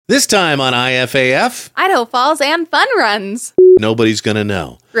This time on IFAF, Idaho Falls and fun runs. nobody's going to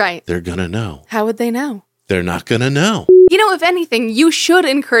know. Right. They're going to know. How would they know? They're not going to know. You know, if anything, you should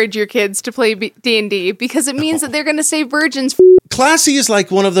encourage your kids to play D&D because it means that they're going to save virgins. Classy is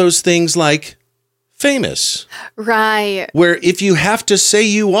like one of those things like famous. Right. Where if you have to say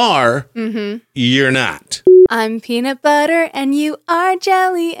you are, you're not. I'm peanut butter and you are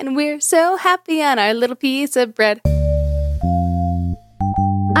jelly and we're so happy on our little piece of bread.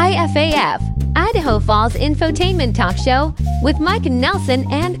 IFAF, Idaho Falls Infotainment Talk Show with Mike Nelson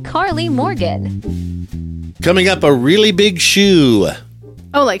and Carly Morgan. Coming up, a really big shoe.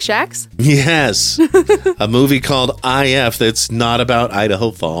 Oh, like Shaq's? Yes. A movie called IF that's not about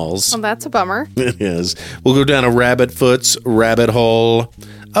Idaho Falls. Well, that's a bummer. It is. We'll go down a rabbit foot's rabbit hole.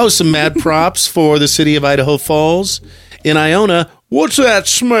 Oh, some mad props for the city of Idaho Falls. In Iona, what's that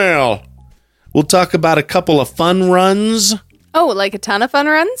smell? We'll talk about a couple of fun runs. Oh, like a ton of fun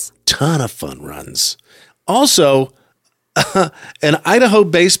runs? Ton of fun runs. Also, an Idaho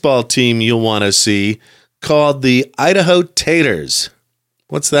baseball team you'll want to see called the Idaho Taters.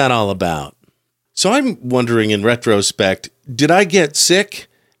 What's that all about? So I'm wondering in retrospect, did I get sick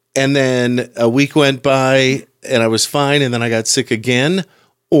and then a week went by and I was fine and then I got sick again?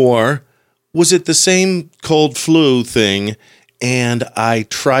 Or was it the same cold flu thing and I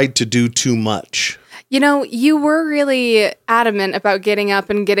tried to do too much? You know, you were really adamant about getting up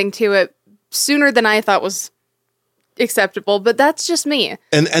and getting to it sooner than I thought was acceptable, but that's just me.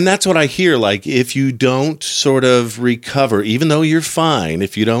 And that's what I hear. Like, if you don't sort of recover, even though you're fine,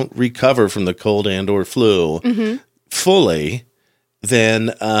 if you don't recover from the cold and or flu fully,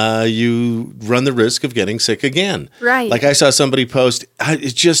 then you run the risk of getting sick again. Right. Like I saw somebody post,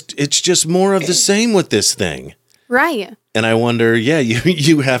 it's just more of the same with this thing. Right. And I wonder,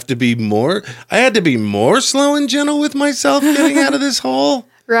 you have to be more. I had to be more slow and gentle with myself getting out of this hole.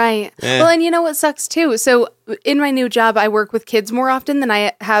 Right. Well, and you know what sucks too? So in my new job, I work with kids more often than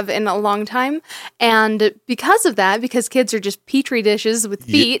I have in a long time. And because of that, because kids are just petri dishes with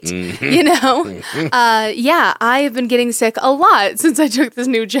feet, you know, I have been getting sick a lot since I took this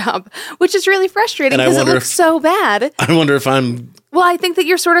new job, which is really frustrating because it looks so bad. I wonder if I'm... Well, I think that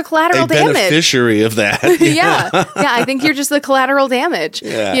you're sort of collateral damage. Beneficiary of that. Yeah. I think you're just the collateral damage,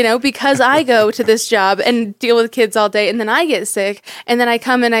 you know, because I go to this job and deal with kids all day and then I get sick and then I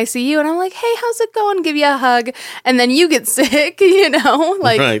come and I see you and I'm like, hey, how's it going? Give you a hug. And then you get sick, you know,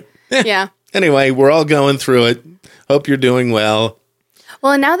 like, right. Yeah. Anyway, we're all going through it. Hope you're doing well.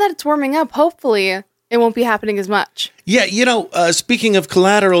 Well, and now that it's warming up, hopefully it won't be happening as much. Yeah, you know, speaking of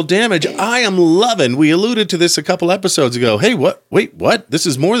collateral damage, I am loving, we alluded to this a couple episodes ago. Hey, wait, what? This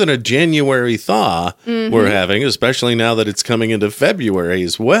is more than a January thaw we're having, especially now that it's coming into February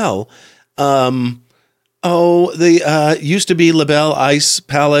as well. Used to be LaBelle Ice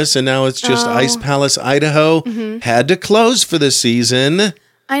Palace, and now it's just Ice Palace, Idaho. Had to close for the season.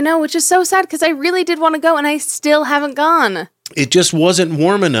 I know, which is so sad because I really did want to go and I still haven't gone. It just wasn't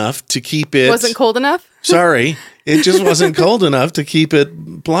warm enough to keep it... Wasn't cold enough? Sorry. It just wasn't cold enough to keep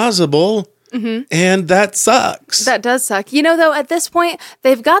it plausible. And that sucks. That does suck. You know, though, at this point,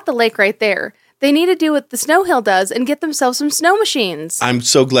 they've got the lake right there. They need to do what the Snow Hill does and get themselves some snow machines. I'm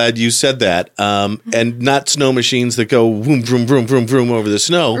so glad you said that. And not snow machines that go vroom, vroom, vroom, vroom, vroom over the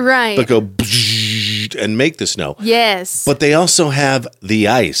snow. Right. But go and make the snow. Yes. But they also have the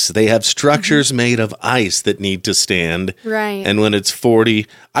ice. They have structures made of ice that need to stand. Right. And when it's 40,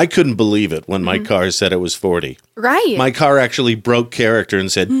 I couldn't believe it when my car said it was 40. Right. My car actually broke character and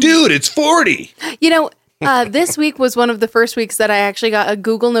said, dude, it's 40. You know, this week was one of the first weeks that I actually got a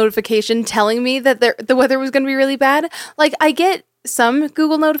Google notification telling me that the weather was going to be really bad. Like, I get some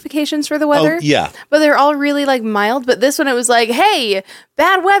Google notifications for the weather. Oh, yeah. But they're all really, like, mild. But this one, it was like, hey,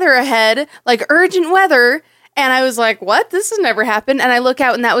 bad weather ahead, like, urgent weather. And I was like, what? This has never happened. And I look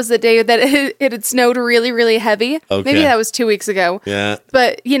out, and that was the day that it had snowed really, really heavy. Okay. Maybe that was 2 weeks ago. Yeah.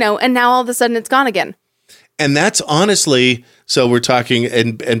 But, you know, and now all of a sudden it's gone again. And that's honestly, so we're talking,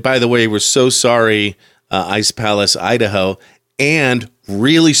 and by the way, we're so sorry, Ice Palace, Idaho, and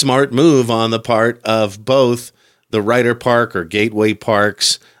really smart move on the part of both the Ryder Park or Gateway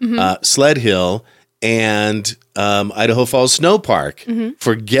Parks, Sled Hill, and Idaho Falls Snow Park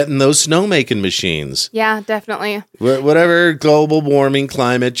for getting those snowmaking machines. Yeah, definitely. Whatever global warming,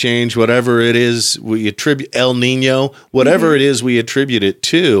 climate change, whatever it is, we attribute El Nino, whatever it is we attribute it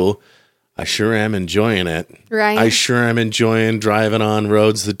to, I sure am enjoying it. Right. I sure am enjoying driving on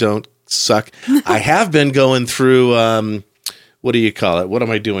roads that don't suck. I have been going through, what do you call it? What am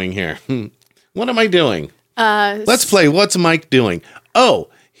I doing here? What am I doing? Let's play What's Mike Doing? Oh,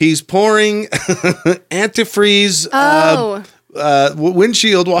 he's pouring antifreeze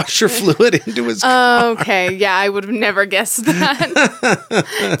windshield washer fluid into his car. Okay, yeah, I would have never guessed that.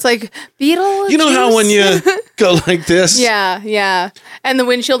 It's like Beetle. You know how when you go like this? Yeah, and the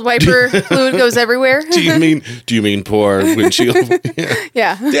windshield wiper fluid goes everywhere. Do you mean pour windshield?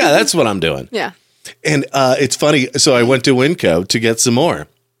 Yeah, that's what I'm doing. Yeah. And it's funny. So I went to Winco to get some more,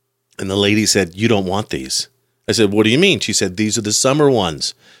 and the lady said, "You don't want these." I said, "What do you mean?" She said, "These are the summer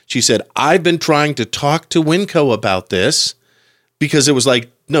ones." She said, "I've been trying to talk to Winco about this." Because it was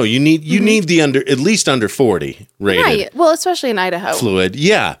like, no, you need the at least under 40 rated. Right. Well, especially in Idaho. Fluid.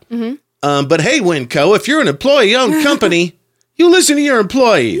 Yeah. But hey, Winco, if you're an employee-owned company, you listen to your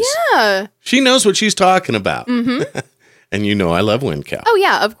employees. Yeah. She knows what she's talking about. And you know I love Winco. Oh,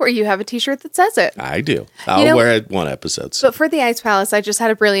 yeah. Of course, you have a T-shirt that says it. I do. I'll wear it one episode. But for the Ice Palace, I just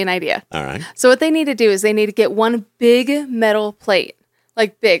had a brilliant idea. All right. So what they need to do is they need to get one big metal plate.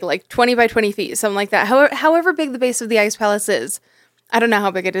 Like big, like 20 by 20 feet, something like that. However big the base of the Ice Palace is. I don't know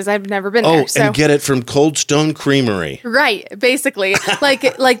how big it is. I've never been there. And get it from Cold Stone Creamery. Right, basically.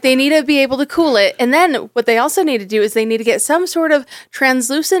 like they need to be able to cool it. And then what they also need to do is they need to get some sort of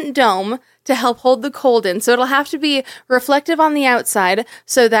translucent dome to help hold the cold in. So it'll have to be reflective on the outside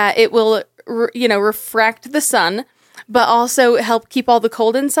so that it will, refract the sun, but also help keep all the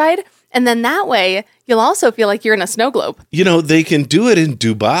cold inside. And then that way, you'll also feel like you're in a snow globe. They can do it in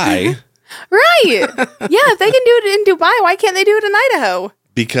Dubai. Right. Yeah, if they can do it in Dubai, why can't they do it in Idaho?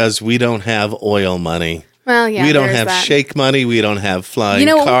 Because we don't have oil money. Well, yeah, we don't have shake money. We don't have flying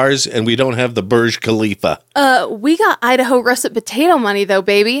cars, and we don't have the Burj Khalifa. We got Idaho russet potato money, though,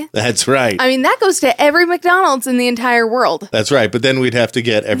 baby. That's right. I mean, that goes to every McDonald's in the entire world. That's right. But then we'd have to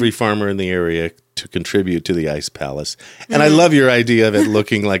get every farmer in the area to contribute to the Ice Palace. And I love your idea of it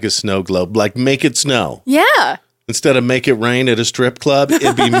looking like a snow globe, like make it snow. Yeah. Instead of make it rain at a strip club,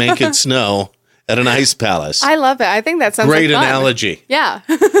 it'd be make it snow at an ice palace. I love it. I think that sounds great like fun. Analogy. Yeah.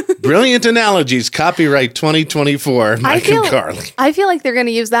 Brilliant analogies. Copyright 2024. Mike and Carly. I feel like they're going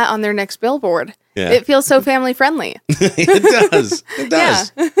to use that on their next billboard. Yeah. It feels so family friendly. It does. It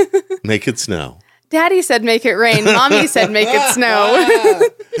does. Yeah. Make it snow. Daddy said make it rain. Mommy said make it snow.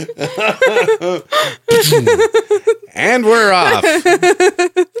 And we're off.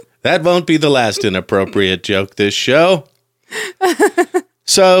 That won't be the last inappropriate joke this show.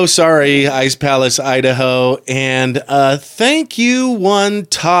 So sorry, Ice Palace, Idaho. And thank you, one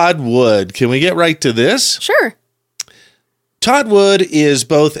Todd Wood. Can we get right to this? Sure. Todd Wood is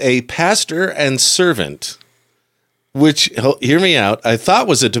both a pastor and servant, which, hear me out, I thought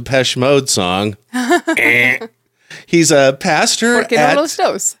was a Depeche Mode song. He's a pastor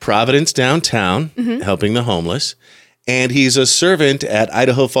at Providence downtown, helping the homeless. And he's a servant at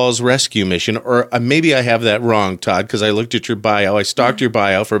Idaho Falls Rescue Mission, or maybe I have that wrong, Todd, because I looked at your bio. I stalked your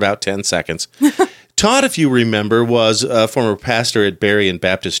bio for about 10 seconds. Todd, if you remember, was a former pastor at Berrien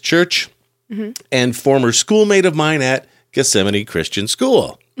Baptist Church and former schoolmate of mine at Gethsemane Christian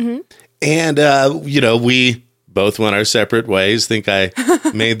School. And, we both went our separate ways. Think I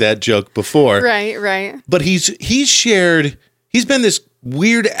made that joke before. Right. But he's been this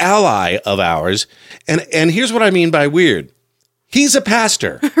weird ally of ours. And here's what I mean by weird. He's a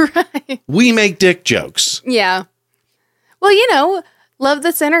pastor. Right. We make dick jokes. Yeah. Well, love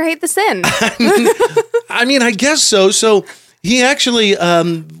the sinner, hate the sin. I guess so. So he actually,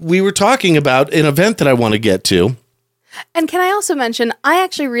 we were talking about an event that I want to get to. And can I also mention, I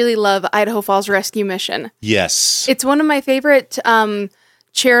actually really love Idaho Falls Rescue Mission. Yes. It's one of my favorite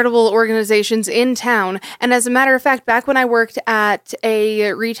charitable organizations in town. And as a matter of fact, back when I worked at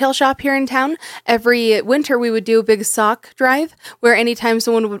a retail shop here in town, every winter we would do a big sock drive where anytime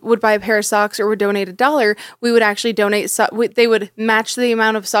someone would buy a pair of socks or would donate $1, we would actually donate, they would match the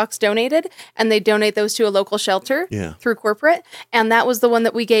amount of socks donated and they donate those to a local shelter through corporate. And that was the one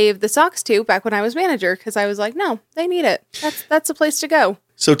that we gave the socks to back when I was manager because I was like, no, they need it. That's a place to go.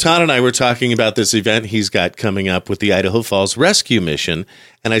 So Todd and I were talking about this event he's got coming up with the Idaho Falls Rescue Mission.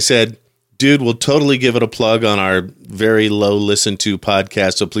 And I said, dude, we'll totally give it a plug on our very low listen to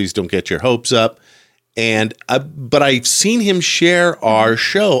podcast. So please don't get your hopes up. And but I've seen him share our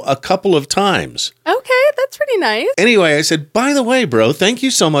show a couple of times. Okay, that's pretty nice. Anyway, I said, by the way, bro, thank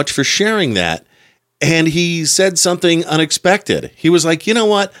you so much for sharing that. And he said something unexpected. He was like, you know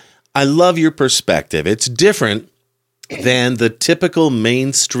what? I love your perspective. It's different than the typical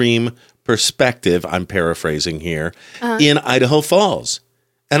mainstream perspective, I'm paraphrasing here, in Idaho Falls.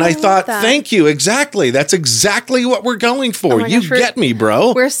 And I thought, thank you, exactly. That's exactly what we're going for. You get me,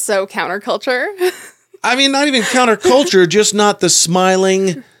 bro. We're so counterculture. Not even counterculture, just not the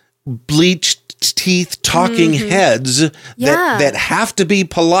smiling, bleached teeth talking heads that have to be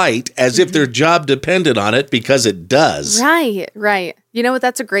polite as if their job depended on it, because it does. Right. You know what?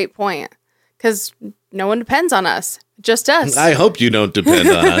 That's a great point, because no one depends on us. Just us. I hope you don't depend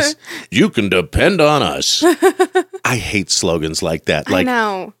on us. You can depend on us. I hate slogans like that. I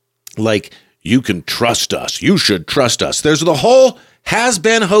know. Like, you can trust us. You should trust us. There's the whole Has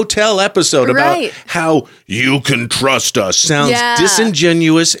Been Hotel episode about how you can trust us. Sounds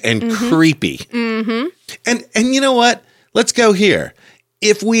disingenuous and creepy. Mm-hmm. And you know what? Let's go here.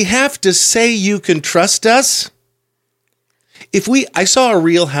 If we have to say you can trust us, I saw a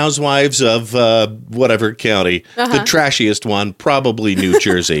Real Housewives of whatever county, the trashiest one, probably New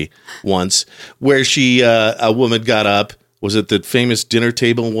Jersey, once, where a woman got up. Was it the famous dinner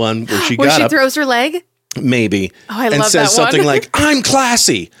table one where she got up? Throws her leg? Maybe. Oh, I love and that says something one. like, I'm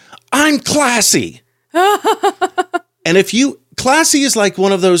classy. I'm classy. And classy is like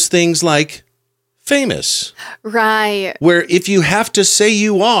one of those things like famous. Right. Where if you have to say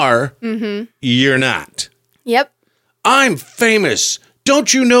you are, you're not. Yep. I'm famous.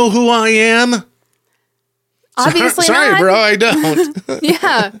 Don't you know who I am? Obviously Sorry, not. bro, I don't.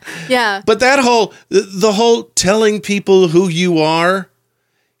 Yeah. But the whole telling people who you are,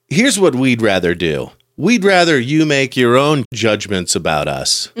 here's what we'd rather do. We'd rather you make your own judgments about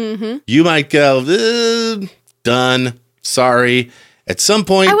us. Mm-hmm. You might go, done, sorry. At some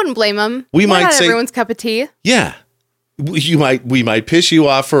point, I wouldn't blame them. We might not say everyone's cup of tea. Yeah, we might piss you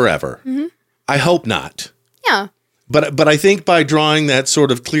off forever. Mm-hmm. I hope not. Yeah. But I think by drawing that sort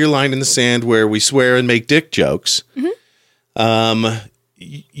of clear line in the sand where we swear and make dick jokes,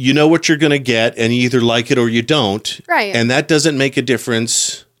 you know what you're going to get, and you either like it or you don't. Right. And that doesn't make a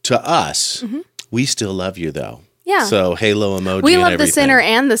difference to us. Mm-hmm. We still love you, though. Yeah. So halo emoji. We and love everything. the sinner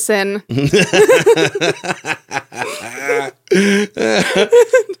and the sin.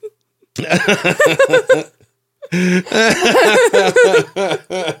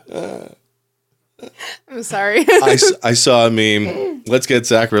 I'm sorry. I saw a meme. Let's get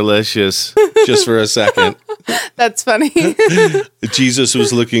sacrilegious just for a second. That's funny. Jesus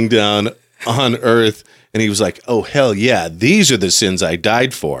was looking down on earth and he was like, oh, hell yeah, these are the sins I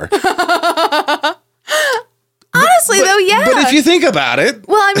died for. Honestly, though, yeah. But if you think about it.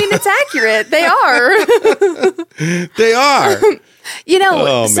 Well, I mean, it's accurate. They are. They are. You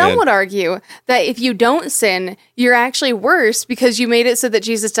know, some would argue that if you don't sin, you're actually worse because you made it so that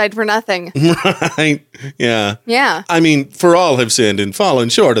Jesus died for nothing. Right. Yeah. Yeah. I mean, for all have sinned and fallen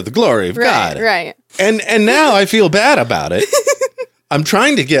short of the glory of God. Right. And now I feel bad about it. I'm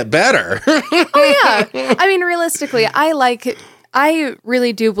trying to get better. Oh, yeah. I mean, realistically, I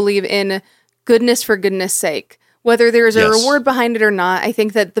really do believe in goodness for goodness sake. Whether there's a reward behind it or not, I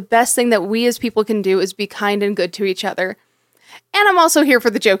think that the best thing that we as people can do is be kind and good to each other. And I'm also here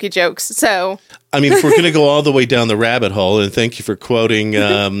for the jokey jokes, so. I mean, if we're going to go all the way down the rabbit hole, and thank you for quoting,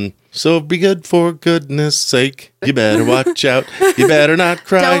 so be good for goodness sake. You better watch out. You better not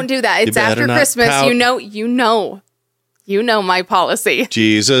cry. Don't do that. It's after Christmas. Pout. You know my policy.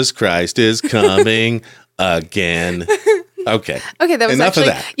 Jesus Christ is coming again. Okay. Okay, that was enough actually,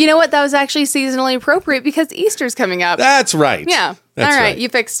 of that. You know what? That was actually seasonally appropriate because Easter's coming up. That's right. Yeah. That's all right. You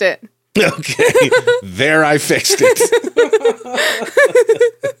fixed it. Okay. There, I fixed it.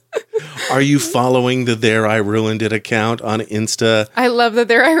 Are you following the There I Ruined It account on Insta? I love the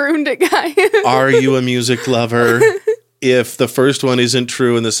There I Ruined It guy. Are you a music lover? If the first one isn't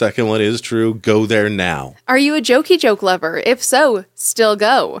true and the second one is true, go there now. Are you a jokey joke lover? If so, still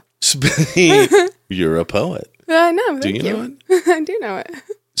go. You're a poet. I know. Do you know it? I do know it.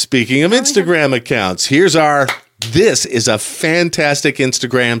 Speaking of Instagram accounts, this is a fantastic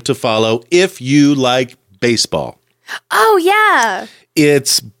Instagram to follow if you like baseball. Oh, yeah.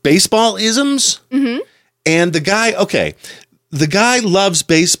 It's baseball isms. Mm-hmm. And the guy loves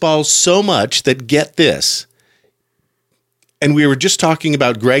baseball so much that, get this, and we were just talking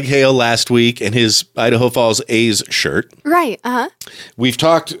about Greg Hale last week and his Idaho Falls A's shirt. Right, uh-huh.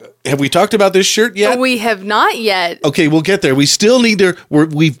 Have we talked about this shirt yet? We have not yet. Okay, we'll get there. We still need to,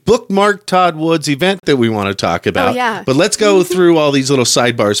 we've bookmarked Todd Wood's event that we want to talk about. Oh, yeah. But let's go through all these little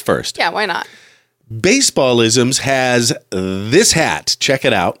sidebars first. Yeah, why not? Baseballisms has this hat. Check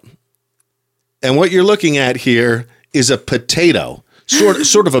it out. And what you're looking at here is a potato.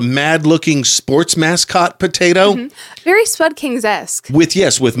 Sort of a mad-looking sports mascot potato. Mm-hmm. Very Spud Kings-esque.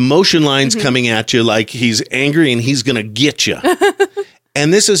 With motion lines coming at you like he's angry and he's going to get you.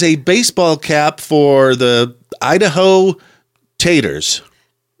 And this is a baseball cap for the Idaho Taters,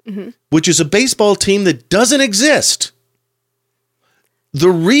 which is a baseball team that doesn't exist. The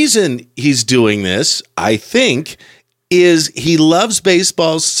reason he's doing this, I think, is he loves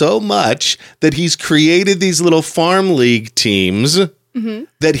baseball so much that he's created these little farm league teams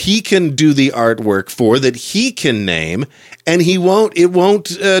that he can do the artwork for, that he can name, and it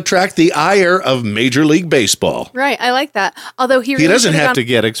won't attract the ire of Major League Baseball. Right. I like that. Although he doesn't have to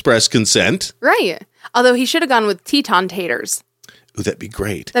get express consent. Right. Although he should have gone with Teton Taters. Ooh, that'd be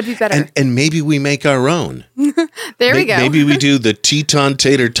great. That'd be better. And maybe we make our own. There we go. Maybe we do the Teton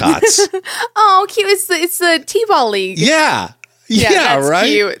Tater Tots. Oh, cute. It's the T-ball league. Yeah. Yeah, that's right?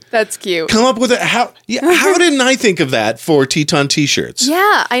 cute. That's cute. Come up with how didn't I think of that for Teton t-shirts?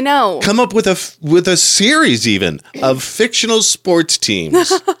 Yeah, I know. Come up with a series even of fictional sports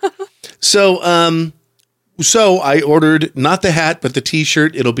teams. So I ordered not the hat but the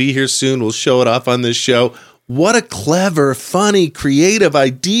t-shirt. It'll be here soon. We'll show it off on this show. What a clever, funny, creative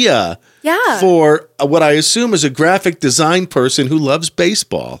idea. Yeah. For what I assume is a graphic design person who loves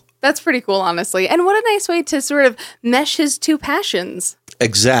baseball. That's pretty cool, honestly. And what a nice way to sort of mesh his two passions.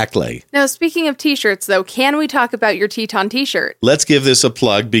 Exactly. Now, speaking of t-shirts, though, can we talk about your Teton t-shirt? Let's give this a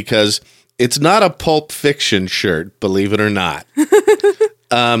plug because it's not a Pulp Fiction shirt, believe it or not.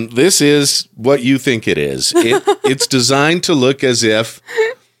 This is what you think it is. It's designed to look as if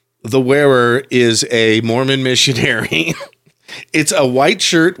the wearer is a Mormon missionary. It's a white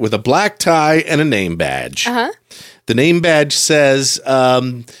shirt with a black tie and a name badge. Uh-huh. The name badge says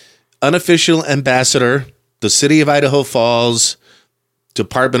Unofficial Ambassador, the City of Idaho Falls,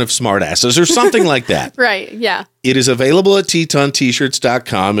 Department of Smartasses, or something like that. Right, yeah. It is available at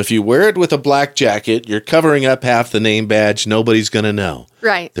TetonT-shirts.com. If you wear it with a black jacket, you're covering up half the name badge. Nobody's going to know.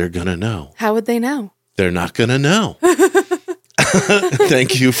 Right. They're going to know. How would they know? They're not going to know.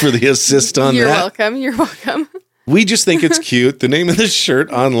 Thank you for the assist on You're that. welcome. You're welcome. We just think it's cute. The name of the shirt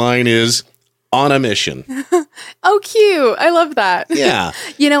online is On a Mission. Oh, cute. I love that. Yeah.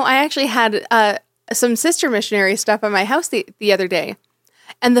 You know, I actually had some sister missionary stuff at my house the other day.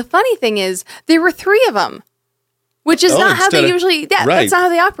 And the funny thing is, there were 3 of them, which is not how they usually, right. That's not how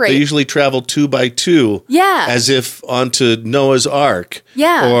they operate. They usually travel 2 by 2. Yeah. As if onto Noah's Ark.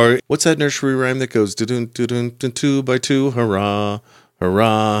 Yeah. Or what's that nursery rhyme that goes, dun, dun, dun, dun, 2 by 2, hurrah,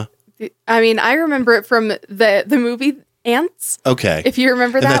 hurrah. I mean, I remember it from the movie Ants. Okay. If you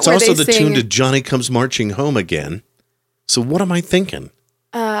remember that. And that's also the tune to Johnny Comes Marching Home Again. So what am I thinking?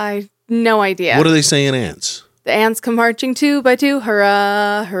 No idea. What are they saying, Ants? The ants come marching 2 by 2,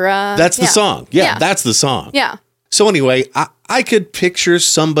 hurrah, hurrah. That's the song. Yeah, that's the song. Yeah. So anyway, I could picture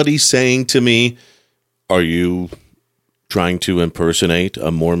somebody saying to me, are you trying to impersonate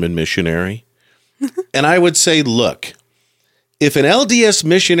a Mormon missionary? And I would say, look, if an LDS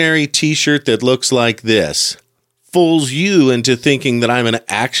missionary t-shirt that looks like this fools you into thinking that I'm an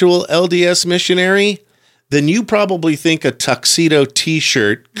actual LDS missionary, then you probably think a tuxedo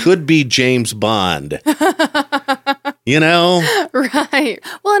t-shirt could be James Bond. You know? Right.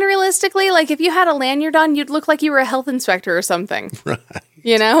 Well, and realistically, like if you had a lanyard on, you'd look like you were a health inspector or something. Right.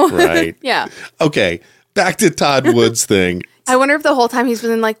 You know? Right. Yeah. Okay. Back to Todd Wood's thing. I wonder if the whole time he's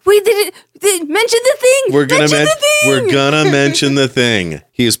been like, wait, they mention the thing. We're gonna mention the thing.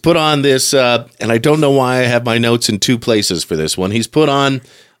 He has put on this, and I don't know why I have my notes in 2 places for this one. He's put on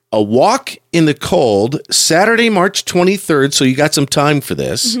a walk in the cold Saturday, March 23rd. So you got some time for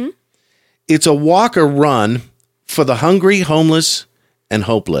this. Mm-hmm. It's a walk or run for the hungry, homeless, and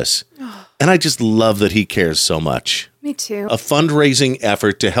hopeless. And I just love that he cares so much. Me too. A fundraising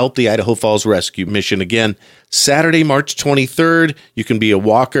effort to help the Idaho Falls Rescue Mission. Again, Saturday, March 23rd. You can be a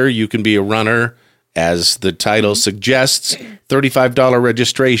walker. You can be a runner. As the title suggests, $35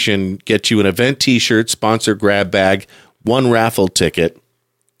 registration gets you an event t-shirt, sponsor grab bag, 1 raffle ticket.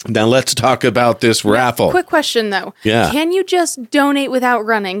 Now let's talk about this raffle. Quick question, though. Yeah. Can you just donate without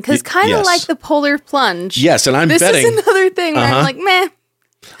running? Because kind of yes. like the polar plunge. Yes, and this is another thing where I'm like, meh.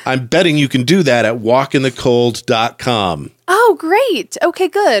 I'm betting you can do that at walkinthecold.com. Oh, great. Okay,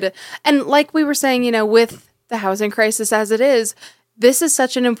 good. And like we were saying, you know, with the housing crisis as it is, this is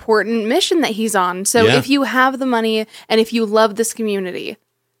such an important mission that he's on. So if you have the money and if you love this community,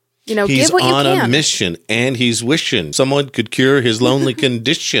 you know, he's give what you can. He's on a mission and he's wishing someone could cure his lonely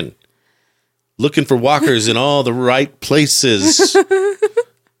condition. Looking for walkers in all the right places.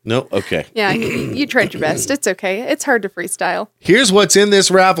 No? Okay. Yeah, you tried your best. It's okay. It's hard to freestyle. Here's what's in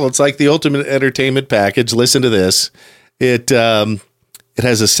this raffle. It's like the ultimate entertainment package. Listen to this. It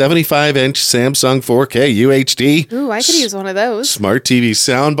has a 75-inch Samsung 4K UHD. Ooh, I could use one of those. Smart TV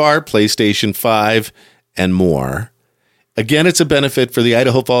soundbar, PlayStation 5, and more. Again, it's a benefit for the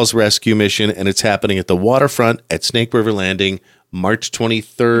Idaho Falls Rescue Mission, and it's happening at the waterfront at Snake River Landing, March 23rd.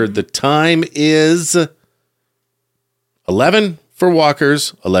 Mm-hmm. The time is 11 for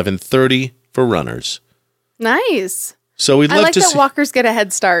walkers, 11:30 for runners. Nice. So we'd I love like to that see. walkers get a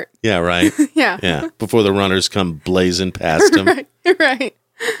head start. Yeah, right. Yeah. Yeah, before the runners come blazing past them. Right. Right.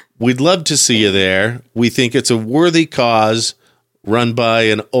 We'd love to see you there. We think it's a worthy cause run by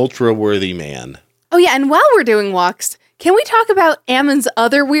an ultra-worthy man. Oh, yeah. And while we're doing walks, can we talk about Ammon's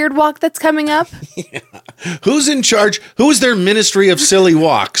other weird walk that's coming up? Who's in charge? Who is their ministry of silly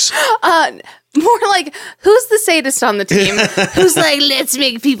walks? More like, who's the sadist on the team? Who's like, let's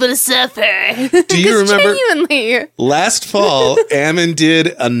make people suffer? Do you remember Genuinely. last fall, Ammon did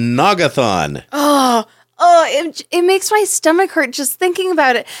a Nagathon? It makes my stomach hurt just thinking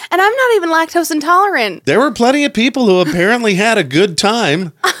about it. And I'm not even lactose intolerant. There were plenty of people who apparently had a good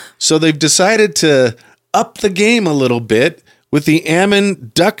time, so they've decided to up the game a little bit with the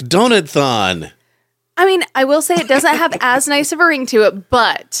Ammon Duck Donut-thon. I mean, I will say it doesn't have as nice of a ring to it,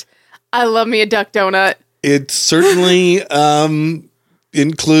 but I love me a duck donut. It certainly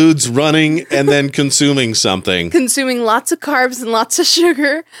includes running and then consuming something. Consuming lots of carbs and lots of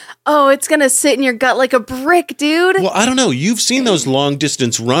sugar. Oh, it's going to sit in your gut like a brick, dude. Well, I don't know. You've seen those long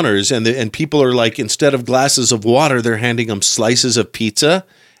distance runners and people are like, instead of glasses of water, they're handing them slices of pizza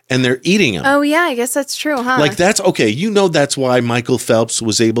and they're eating them. Oh, yeah, I guess that's true, huh? Like that's okay. You know, that's why Michael Phelps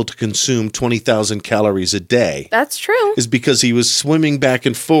was able to consume 20,000 calories a day. That's true. Is because he was swimming back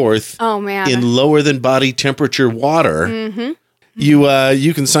and forth Oh, man. in lower than body temperature water. Mm-hmm.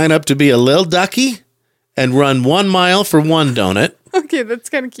 You can sign up to be a Lil Ducky and run 1 mile for 1 donut. Okay, that's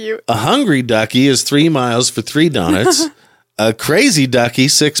kind of cute. A hungry ducky is 3 miles for 3 donuts. A crazy ducky,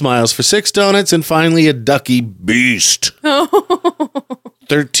 6 miles for 6 donuts. And finally, a ducky beast.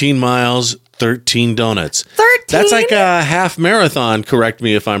 13 miles, 13 donuts. 13? That's like a half marathon. Correct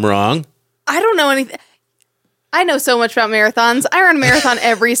me if I'm wrong. I don't know anything. I know so much about marathons. I run a marathon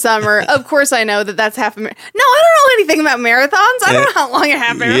every summer. Of course I know that that's half a marathon. No, I don't know anything about marathons. I don't know how long a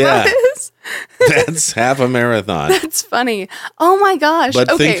half marathon is. That's half a marathon. That's funny. Oh my gosh. But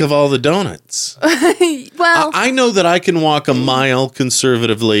okay. think of all the donuts. Well, I know that I can walk a mile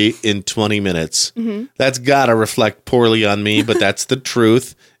conservatively in 20 minutes. Mm-hmm. That's got to reflect poorly on me, but that's the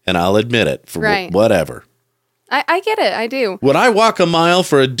truth, and I'll admit it for whatever. I get it. I do. Would I walk a mile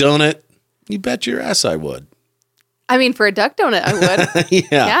for a donut? You bet your ass I would. I mean, for a duck donut, I would.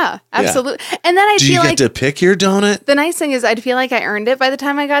 Yeah, absolutely. And then Do you get to pick your donut? The nice thing is I'd feel like I earned it by the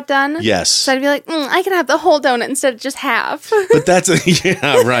time I got done. Yes. So I'd be like, I can have the whole donut instead of just half. But that's,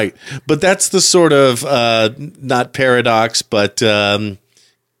 yeah, right. But that's the sort of, not paradox, but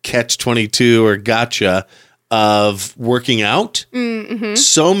catch-22 or gotcha of working out. Mm-hmm.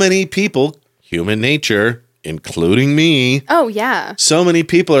 So many people, human nature, including me. Oh, yeah. So many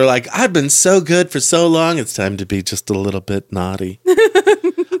people are like, I've been so good for so long. It's time to be just a little bit naughty.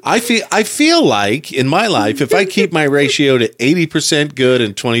 I feel like in my life, if I keep my ratio to 80% good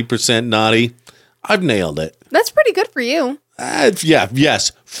and 20% naughty, I've nailed it. That's pretty good for you.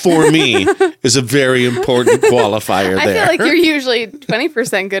 Yes. For me is a very important qualifier there. I feel like you're usually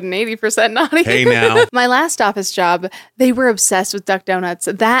 20% good and 80% naughty. Hey, now. My last office job, they were obsessed with duck donuts.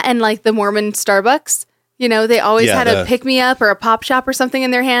 That and like the Mormon Starbucks. You know, they always had a pick-me-up or a pop shop or something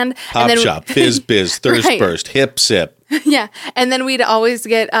in their hand. Pop shop, fizz biz, thirst burst, hip sip. Yeah. And then we'd always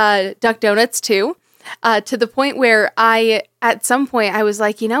get duck donuts too. To the point where at some point, I was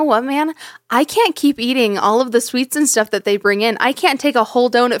like, you know what, man? I can't keep eating all of the sweets and stuff that they bring in. I can't take a whole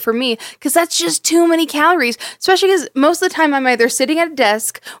donut for me because that's just too many calories, especially because most of the time I'm either sitting at a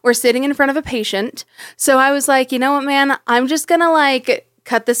desk or sitting in front of a patient. So I was like, you know what, man? I'm just going to like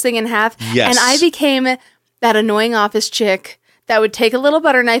cut this thing in half. Yes. And I became that annoying office chick that would take a little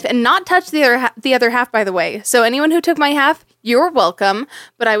butter knife and not touch the other half, by the way. So anyone who took my half, you're welcome.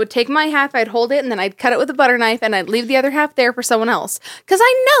 But I would take my half, I'd hold it, and then I'd cut it with a butter knife, and I'd leave the other half there for someone else. Because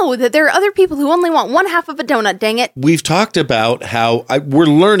I know that there are other people who only want one half of a donut, dang it. We've talked about how we're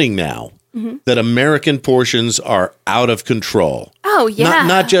learning now that American portions are out of control. Oh, yeah.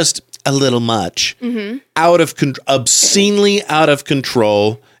 Not just a little much. Out of obscenely out of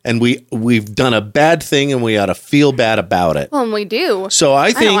control. And we've done a bad thing and we ought to feel bad about it. Well, and we do. So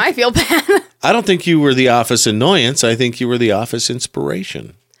I think I feel bad. I don't think you were the office annoyance. I think you were the office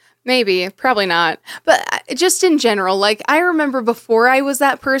inspiration. Maybe, probably not. But just in general, like I remember before I was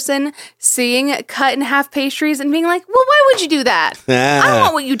that person seeing cut in half pastries and being like, well, why would you do that? I don't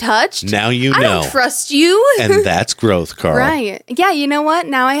want what you touched. Now you know. I don't trust you. And that's growth, Carl. Right. Yeah, you know what?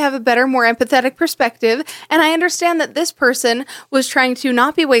 Now I have a better, more empathetic perspective. And I understand that this person was trying to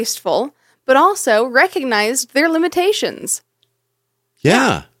not be wasteful, but also recognized their limitations.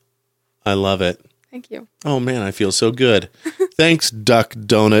 Yeah. I love it. Thank you. Oh, man, I feel so good. Thanks, Duck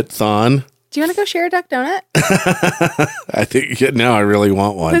Donut Thon. Do you want to go share a duck donut? I think now I really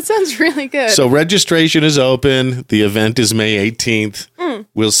want one. That sounds really good. So registration is open. The event is May 18th.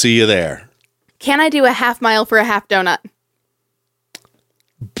 We'll see you there. Can I do a half mile for a half donut?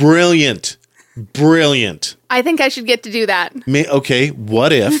 Brilliant. Brilliant. I think I should get to do that. Okay,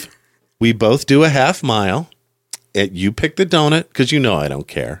 what if we both do a half mile? You pick the donut, because you know I don't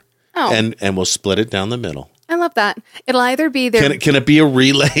care. Oh. And we'll split it down the middle. I love that. It'll either be there. Can it be a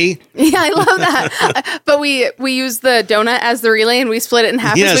relay? Yeah, I love that. But we use the donut as the relay and we split it in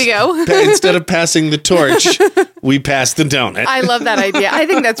half as we go. Instead of passing the torch, we pass the donut. I love that idea. I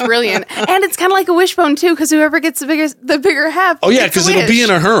think that's brilliant. And it's kind of like a wishbone too, because whoever gets the bigger half. Oh yeah, because it'll be in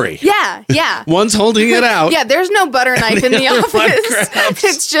a hurry. Yeah. One's holding it out. Yeah, there's no butter knife in the office.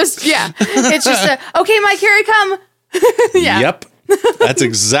 It's just okay, Mike, here I come. Yeah. Yep. That's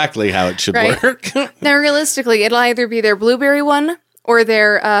exactly how it should work. Now, realistically, it'll either be their blueberry one or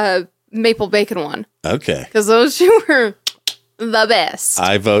their maple bacon one. Okay. Because those two are the best.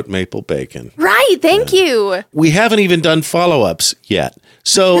 I vote maple bacon. Right. Thank you. We haven't even done follow-ups yet.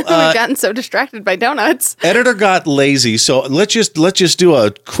 So We've gotten so distracted by donuts. Editor got lazy, so let's just do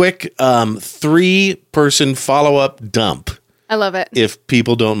a quick 3-person follow-up dump. I love it. If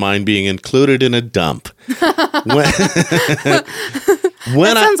people don't mind being included in a dump. That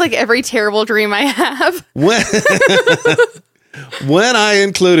sounds like every terrible dream I have. When I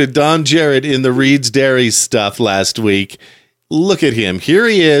included Don Jarrett in the Reed's Dairy stuff last week, look at him. Here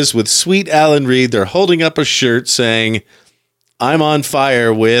he is with Sweet Alan Reed. They're holding up a shirt saying, "I'm on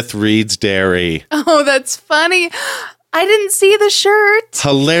fire with Reed's Dairy." Oh, that's funny. I didn't see the shirt.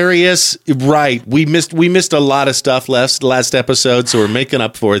 Hilarious. Right. We missed a lot of stuff last episode, so we're making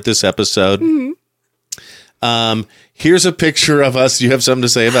up for it this episode. Mm-hmm. Here's a picture of us. Do you have something to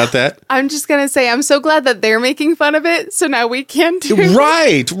say about that? I'm just going to say I'm so glad that they're making fun of it, so now we can do it.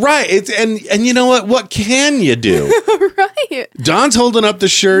 Right. And you know what? What can you do? Right. Don's holding up the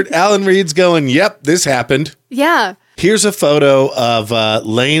shirt. Alan Reed's going, "Yep, this happened." Yeah. Here's a photo of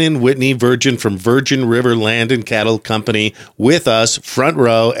Lane and Whitney Virgin from Virgin River Land and Cattle Company with us, front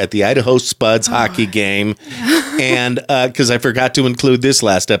row at the Idaho Spuds hockey game. And because I forgot to include this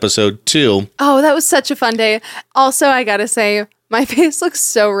last episode, too. Oh, that was such a fun day. Also, I got to say, my face looks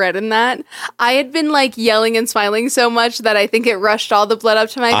so red in that. I had been yelling and smiling so much that I think it rushed all the blood up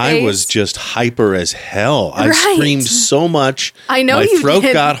to my face. I was just hyper as hell. I Right. screamed so much. I know my you throat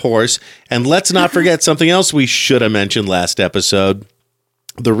did. got hoarse. And let's not forget something else we should have mentioned last episode.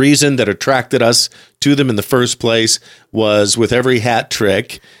 The reason that attracted us to them in the first place was with every hat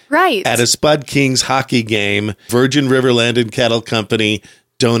trick. Right. At a Spud Kings hockey game, Virgin River Land and Cattle Company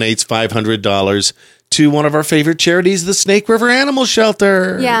donates $500 to one of our favorite charities, the Snake River Animal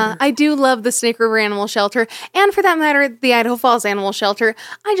Shelter. Yeah, I do love the Snake River Animal Shelter. And for that matter, the Idaho Falls Animal Shelter.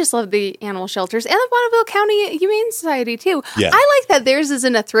 I just love the animal shelters. And the Bonneville County Humane Society, too. Yeah. I like that theirs is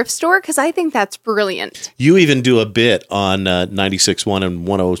in a thrift store because I think that's brilliant. You even do a bit on 96.1 and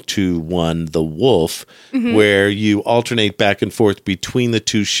 102.1 The Wolf, where you alternate back and forth between the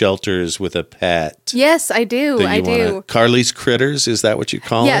two shelters with a pet. Yes, I do. I do. Carly's Critters, is that what you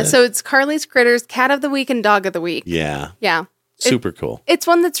call it? Yeah, so it's Carly's Critters, Cat of the Week, and Dog of the Week. Yeah. Yeah. Super cool. It's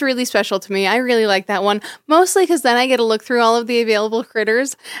one that's really special to me. I really like that one. Mostly because then I get to look through all of the available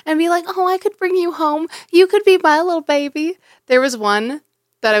critters and be like, oh, I could bring you home. You could be my little baby. There was one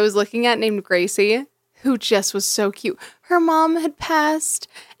that I was looking at named Gracie, who just was so cute. Her mom had passed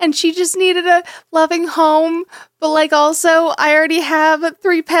and she just needed a loving home. But also, I already have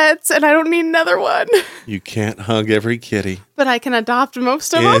 3 pets and I don't need another one. You can't hug every kitty. But I can adopt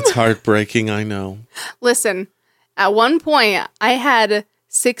most of them. It's heartbreaking, I know. Listen, at one point, I had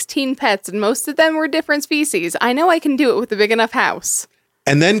 16 pets and most of them were different species. I know I can do it with a big enough house.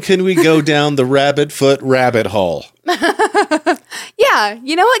 And then can we go down the rabbit foot rabbit hole? Yeah,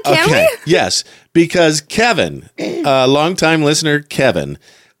 you know what, can we? Yes, because Kevin, a longtime listener, Kevin,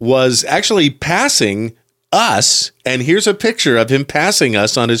 was actually passing us, and here's a picture of him passing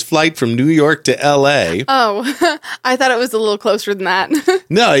us on his flight from New York to L.A. Oh, I thought it was a little closer than that.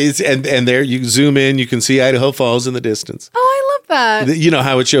 No, and there you zoom in, you can see Idaho Falls in the distance. Oh, I love that. You know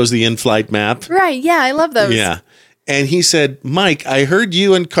how it shows the in-flight map? Right, yeah, I love those. Yeah. And he said, Mike, I heard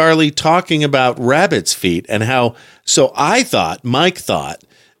you and Carly talking about rabbit's feet and how, so Mike thought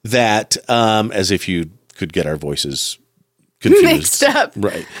that, as if you could get our voices confused. Mixed up.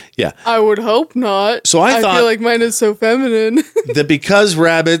 Right. Yeah. I would hope not. So I thought feel like mine is so feminine. that because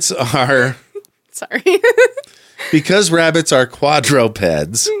rabbits are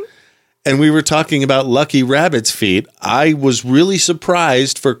quadrupeds, and we were talking about lucky rabbit's feet, I was really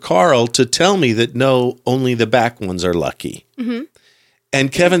surprised for Carl to tell me that no, only the back ones are lucky. Mm-hmm.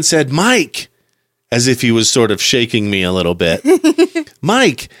 And Kevin said, Mike, as if he was sort of shaking me a little bit.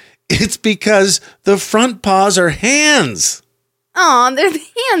 Mike, it's because the front paws are hands. Oh, they're the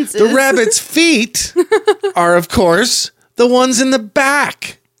hands. The rabbit's feet are, of course, the ones in the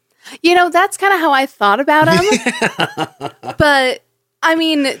back. You know, that's kind of how I thought about them. But I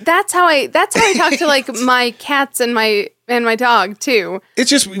mean, that's how I talk to like my cats and my dog too. It's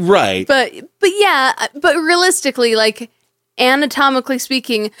just right. But yeah, but realistically, like anatomically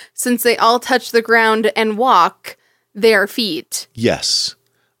speaking, since they all touch the ground and walk, they are feet. Yes.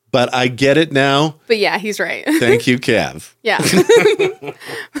 But I get it now. But yeah, he's right. Thank you, Kev. Yeah.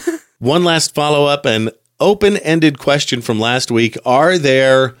 One last follow-up and open-ended question from last week.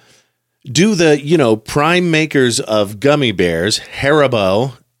 Do the, prime makers of gummy bears,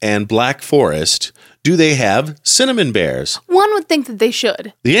 Haribo and Black Forest, do they have cinnamon bears? One would think that they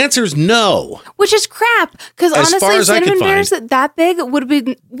should. The answer is no. Which is crap, because honestly, cinnamon bears that big would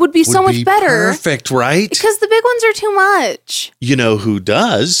be so much better. Perfect, right? Because the big ones are too much. You know who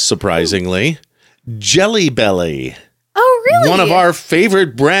does, surprisingly? Jelly Belly. Oh, really? One of our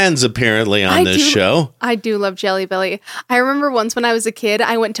favorite brands, apparently, on this show. I do love Jelly Belly. I remember once when I was a kid,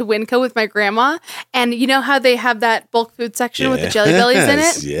 I went to Winco with my grandma, and you know how they have that bulk food section with the Jelly Bellies in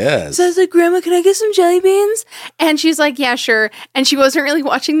it? Yes. So I was like, Grandma, can I get some jelly beans? And she's like, yeah, sure. And she wasn't really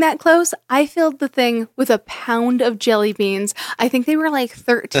watching that close. I filled the thing with a pound of jelly beans. I think they were like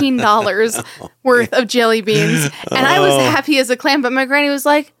 $13 worth of jelly beans. And I was happy as a clam, but my granny was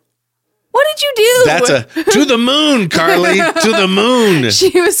like, what did you do? That's to the moon, Carly. To the moon.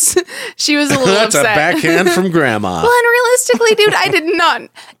 She was a little That's upset. a backhand from Grandma. Well, and realistically, dude, I did not.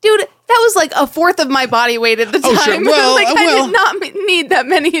 Dude, that was like a fourth of my body weight at the time. Sure. Well, I did not need that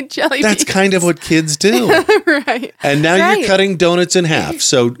many jelly beans. That's kind of what kids do. Right. And now you're cutting donuts in half.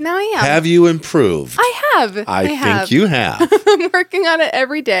 So now I am. Have you improved? I have. I think you have. I'm working on it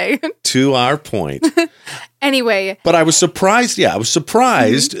every day. To our point. Anyway. But I was surprised. Yeah, I was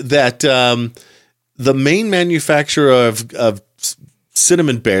surprised that the main manufacturer of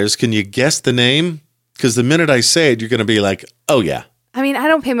cinnamon bears, can you guess the name? Because the minute I say it, you're going to be like, oh, yeah. I mean, I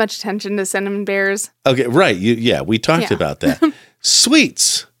don't pay much attention to cinnamon bears. Okay, right. We talked about that.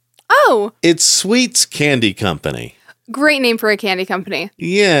 Sweets. Oh. It's Sweets Candy Company. Great name for a candy company.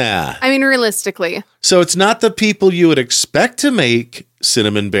 Yeah. I mean, realistically. So it's not the people you would expect to make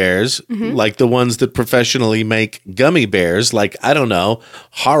cinnamon bears, like the ones that professionally make gummy bears, like, I don't know,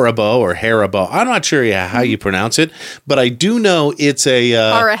 Haribo or Haribo. I'm not sure how you pronounce it, but I do know it's a...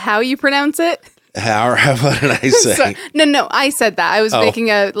 or how you pronounce it? What did I say? No, I said that. I was making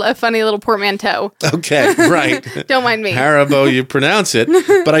a funny little portmanteau. Okay, right. Don't mind me. Haribo, you pronounce it.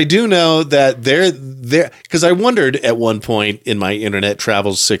 But I do know that they're because I wondered at one point in my internet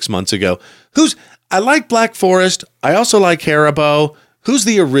travels 6 months ago, I like Black Forest. I also like Haribo. Who's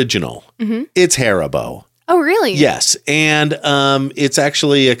the original? It's Haribo. Oh, really? Yes. And it's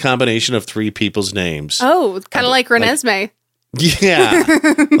actually a combination of three people's names. Oh, kind of like Renesmee. Yeah.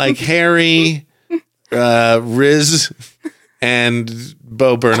 Like Harry, Riz, and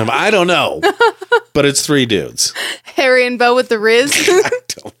Bo Burnham. I don't know, but it's three dudes. Harry and Bo with the Riz. I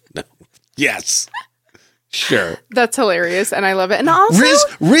don't know. Yes. Sure. That's hilarious, and I love it. And also,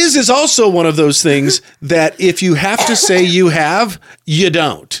 Riz is also one of those things that if you have to say you have, you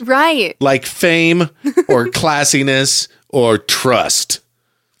don't. Right. Like fame or classiness or trust.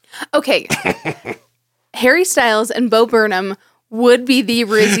 Okay. Harry Styles and Bo Burnham would be the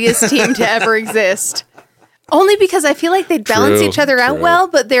rizziest team to ever exist. Only because I feel like they'd balance each other out well,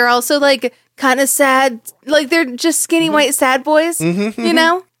 but they're also like kind of sad. Like they're just skinny white sad boys, you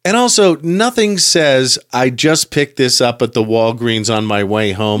know? And also, nothing says, I just picked this up at the Walgreens on my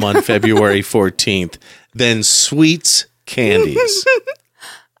way home on February 14th, than Sweets Candies.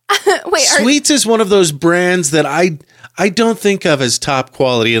 Wait, Sweets is one of those brands that I don't think of as top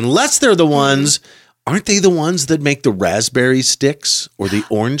quality, unless they're the ones, aren't they the ones that make the raspberry sticks or the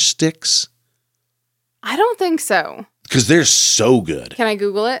orange sticks? I don't think so. Because they're so good. Can I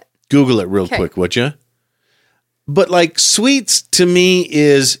Google it? Google it real quick, would you? But like Sweets to me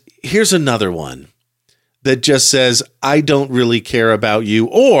here's another one that just says, I don't really care about you,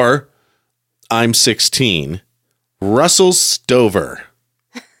 or I'm 16. Russell Stover.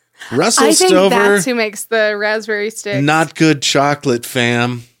 I think that's who makes the raspberry sticks. Not good chocolate,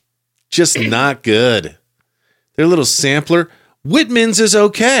 fam. Just not good. Their little sampler. Whitman's is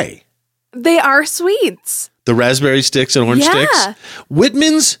okay. They are sweets. The raspberry sticks and orange sticks.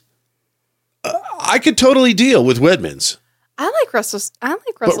 Whitman's, I could totally deal with Whitman's. I like Russell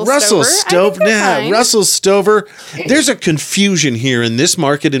But Russell Stover, Russell Stover. There's a confusion here in this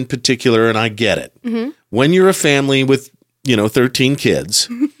market in particular, and I get it. When you're a family with 13 kids.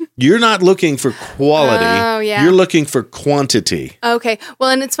 You're not looking for quality. Oh, yeah. You're looking for quantity. Okay. Well,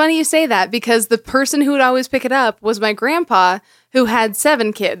 and it's funny you say that because the person who would always pick it up was my grandpa, who had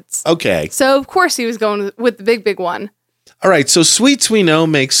 7 kids. Okay. So, of course, he was going with the big one. All right. So Sweets We Know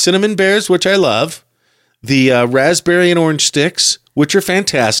makes cinnamon bears, which I love. The raspberry and orange sticks, which are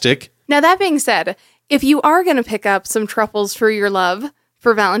fantastic. Now, that being said, if you are going to pick up some truffles for your love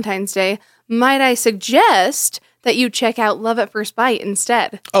for Valentine's Day, might I suggest that you check out Love at First Bite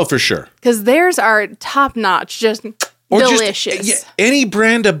instead? Oh, for sure. Because theirs are top-notch, just delicious. Just, any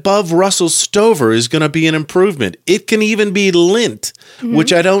brand above Russell Stover is going to be an improvement. It can even be Lindt,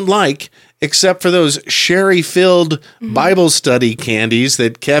 which I don't like, except for those sherry-filled Bible study candies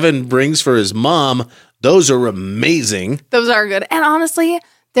that Kevin brings for his mom. Those are amazing. Those are good. And honestly,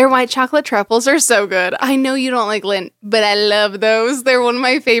 their white chocolate truffles are so good. I know you don't like Lindt, but I love those. They're one of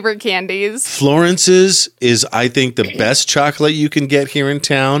my favorite candies. Florence's is, I think, the best chocolate you can get here in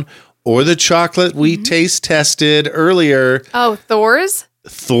town, or the chocolate we taste tested earlier. Oh, Thor's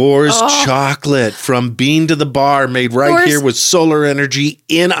Chocolate from Bean to the Bar, made right here with solar energy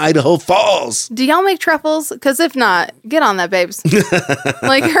in Idaho Falls. Do y'all make truffles? Because if not, get on that, babes.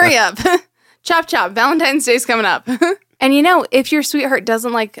 Hurry up. Chop, chop. Valentine's Day's coming up. And if your sweetheart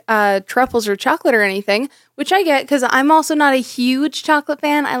doesn't like truffles or chocolate or anything, which I get because I'm also not a huge chocolate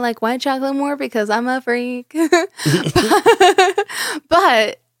fan. I like white chocolate more because I'm a freak.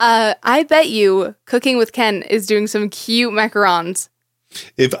 But I bet you Cooking with Ken is doing some cute macarons.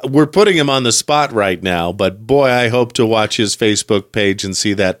 If we're putting him on the spot right now, but boy, I hope to watch his Facebook page and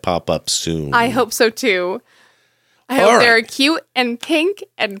see that pop up soon. I hope so too. I hope they're cute and pink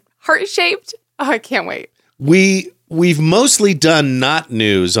and heart-shaped. Oh, I can't wait. We've mostly done not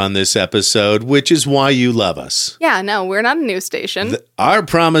news on this episode, which is why you love us. Yeah, no, we're not a news station. Our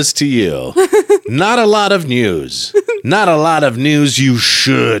promise to you, not a lot of news. Not a lot of news you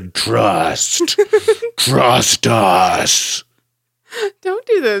should trust. Trust us. Don't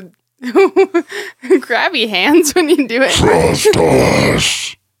do the grabby hands when you do it. Trust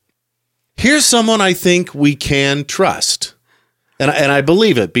us. Here's someone I think we can trust. And I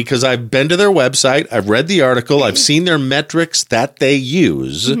believe it because I've been to their website. I've read the article. I've seen their metrics that they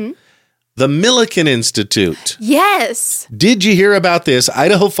use. The Millikan Institute. Yes. Did you hear about this?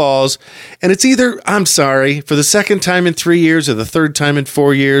 Idaho Falls. And it's either, I'm sorry, for the second time in 3 years or the third time in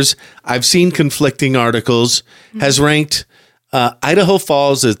 4 years, I've seen conflicting articles, has ranked Idaho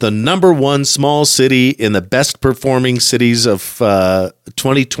Falls as the #1 small city in the best performing cities of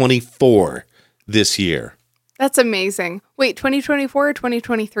 2024 this year. That's amazing. Wait, 2024 or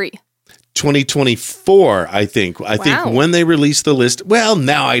 2023? 2024, I think. I think when they release the list. Well,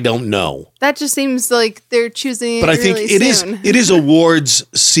 now I don't know. That just seems like they're choosing But I think really soon. it is awards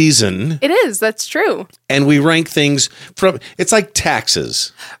season. It is. That's true. And we rank things from, it's like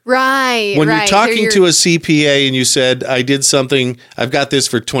taxes. Right. When you're talking to a CPA and you said, I did something, I've got this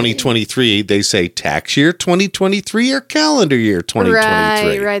for 2023, they say tax year 2023 or calendar year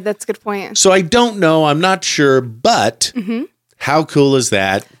 2023. Right. That's a good point. So I don't know. I'm not sure. But how cool is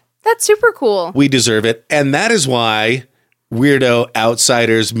that? That's super cool. We deserve it. And that is why Weirdo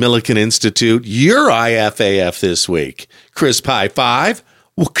Outsiders Millikan Institute, your IFAF this week. Crisp high five,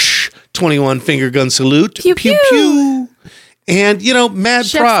 whoosh, 21 finger gun salute, pew, pew, pew. pew. And, mad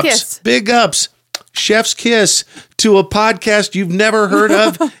Chef's props, kiss. big ups, chef's kiss to a podcast you've never heard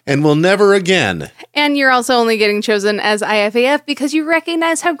of and will never again. And you're also only getting chosen as IFAF because you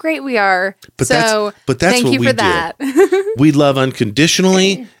recognize how great we are. But so that's thank what you we for do. that. We love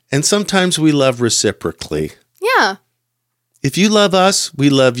unconditionally, and sometimes we love reciprocally. Yeah. If you love us, we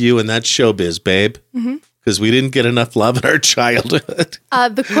love you, and that's showbiz, babe. Because we didn't get enough love in our childhood.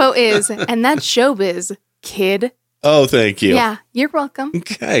 The quote is, and that's showbiz, kid. Oh, thank you. Yeah, you're welcome.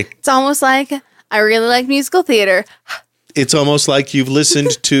 Okay. It's almost like I really like musical theater. It's almost like you've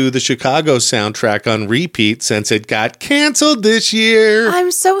listened to the Chicago soundtrack on repeat since it got canceled this year.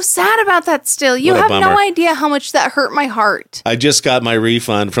 I'm so sad about that still. You What a have bummer. no idea how much that hurt my heart. I just got my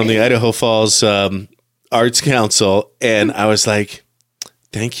refund from the Idaho Falls Arts Council, and I was like,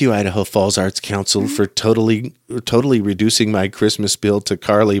 thank you, Idaho Falls Arts Council, for totally reducing my Christmas bill to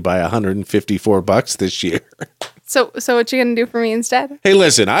Carly by $154 this year. So what you gonna do for me instead? Hey,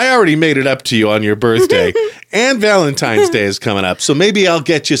 listen, I already made it up to you on your birthday, and Valentine's Day is coming up, so maybe I'll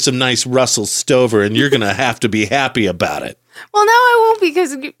get you some nice Russell Stover, and you're going to have to be happy about it. Well, no, I won't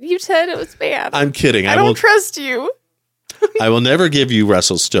because you said it was bad. I'm kidding. I don't trust you. I will never give you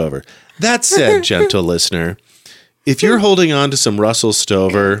Russell Stover. That said, gentle listener, if you're holding on to some Russell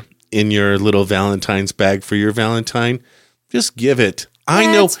Stover in your little Valentine's bag for your Valentine, just give it I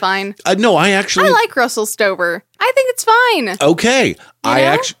Yeah, know. it's fine. No, I actually. I like Russell Stover. I think it's fine. Okay.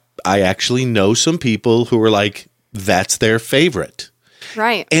 know? I actually know some people who are like, that's their favorite.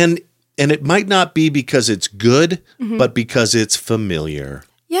 Right. And it might not be because it's good, but because it's familiar.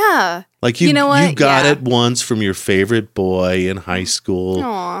 Yeah. Like You know what? you got Yeah. it once from your favorite boy in high school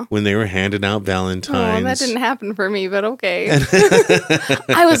Aw. when they were handing out Oh, Valentines. that didn't happen for me, but okay.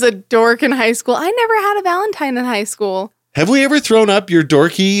 I was a dork in high school. I never had a Valentine in high school. Have we ever thrown up your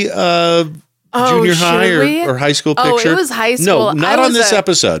dorky junior high should we? or high school Oh, picture? it was high No, school. not I on was this a-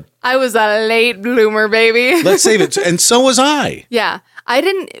 episode. I was a late bloomer, baby. Let's save it. And so was I. Yeah. I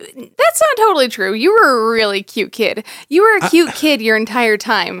didn't. That's not totally true. You were a really cute kid. You were a cute kid your entire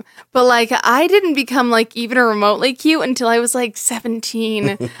time. But like, I didn't become like even remotely cute until I was like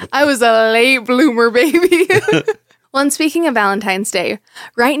 17. I was a late bloomer, baby. Well, and speaking of Valentine's Day,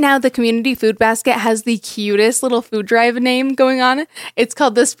 right now the community food basket has the cutest little food drive name going on. It's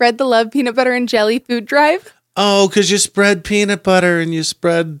called the Spread the Love Peanut Butter and Jelly Food Drive. Oh, because you spread peanut butter and you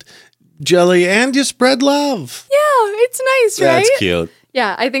spread jelly and you spread love. Yeah, it's nice, right? That's cute.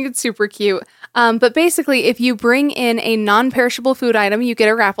 Yeah, I think it's super cute. But basically, if you bring in a non-perishable food item, you get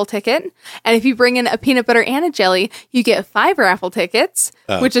a raffle ticket. And if you bring in a peanut butter and a jelly, you get 5 raffle tickets,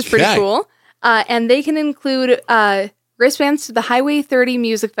 which is pretty Okay. cool. And they can include wristbands to the Highway 30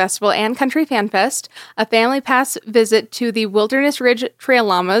 Music Festival and Country Fan Fest, a family pass visit to the Wilderness Ridge Trail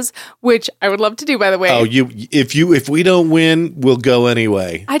Llamas, which I would love to do, by the way. Oh, if we don't win, we'll go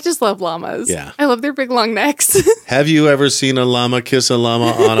anyway. I just love llamas. Yeah. I love their big long necks. Have you ever seen a llama kiss a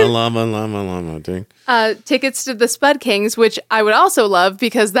llama on a llama thing? Tickets to the Spud Kings, which I would also love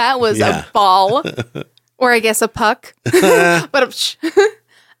because that was Yeah. a ball. Or I guess a puck. But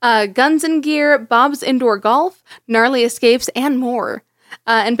guns and gear, Bob's Indoor Golf, Gnarly Escapes, and more.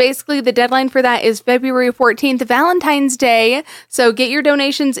 And basically, the deadline for that is February 14th, Valentine's Day. So get your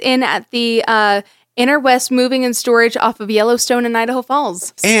donations in at the Inner West Moving and Storage off of Yellowstone in Idaho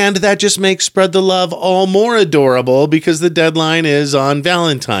Falls. And that just makes Spread the Love all more adorable because the deadline is on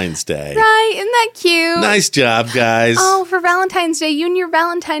Valentine's Day. Right? Isn't that cute? Nice job, guys. Oh, for Valentine's Day, you and your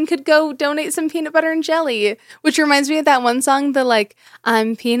Valentine could go donate some peanut butter and jelly, which reminds me of that one song, the like,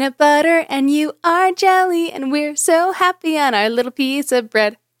 I'm peanut butter and you are jelly, and we're so happy on our little piece of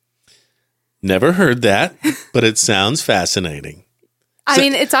bread. Never heard that, but it sounds fascinating. I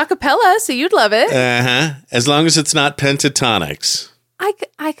mean, it's a cappella, so you'd love it. Uh-huh. As long as it's not pentatonics. I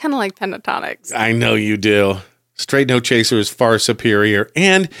kind of like pentatonics. I know you do. Straight No Chaser is far superior.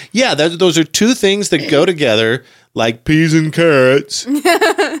 And yeah, those are two things that go together like peas and carrots.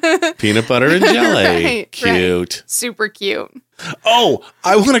 Peanut butter and jelly. Right, Cute. right. Super cute. Oh,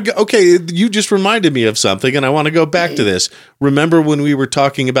 I want to go. Okay, you just reminded me of something, and I want to go back to this. Remember when we were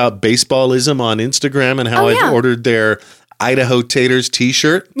talking about baseballism on Instagram and how yeah. I ordered their Idaho Taters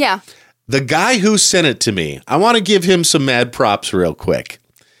t-shirt? Yeah. The guy who sent it to me, I want to give him some mad props real quick.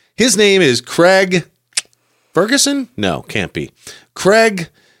 His name is Craig Ferguson? No, can't be. Craig,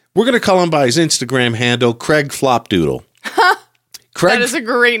 we're going to call him by his Instagram handle, Craig Flopdoodle. Craig, That is a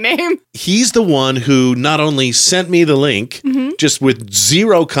great name. he's the one who not only sent me the link, just with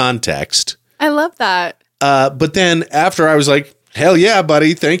zero context, I love that. but then after I was like, hell yeah,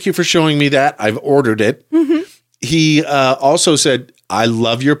 buddy, thank you for showing me that. I've ordered it. He also said, I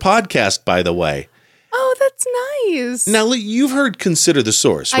love your podcast, by the way. Oh, that's nice. Now, Lee, you've heard Consider the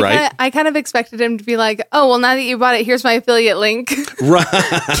Source, right? I kind of expected him to be like, oh, well, now that you bought it, here's my affiliate link. Right.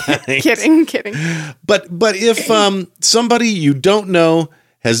 Kidding. But if somebody you don't know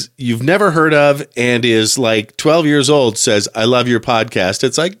you've never heard of and is like 12 years old says, I love your podcast,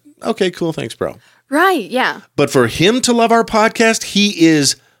 it's like, okay, cool, thanks, bro. Right, yeah. But for him to love our podcast, he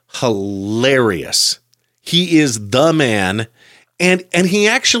is hilarious. He is the man. And he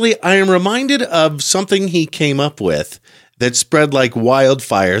actually, I am reminded of something he came up with that spread like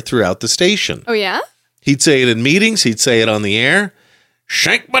wildfire throughout the station. Oh, yeah? He'd say it in meetings. He'd say it on the air.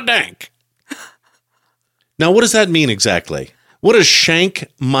 Shank my dank. Now, what does that mean exactly? What does shank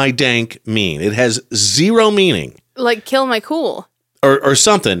my dank mean? It has zero meaning. Like, kill my cool. Or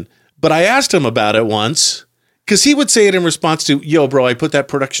something. But I asked him about it once because he would say it in response to, yo, bro, I put that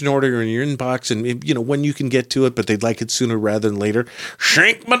production order in your inbox and, when you can get to it, but they'd like it sooner rather than later.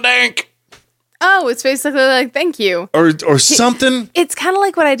 Shank my dank. Oh, it's basically like, thank you. Or something. It's kind of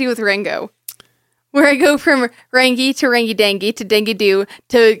like what I do with Rango, where I go from Rangy to Rangy Dangy to Dangy Doo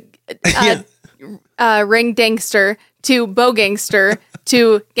to Ring Dangster to Bo Gangster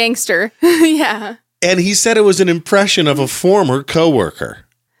to Gangster. Yeah. And he said it was an impression of a former coworker.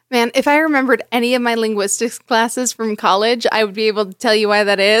 Man, if I remembered any of my linguistics classes from college, I would be able to tell you why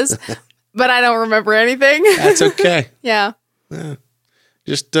that is. But I don't remember anything. That's okay. Yeah.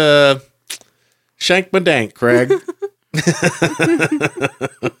 Just shank my dank, Craig.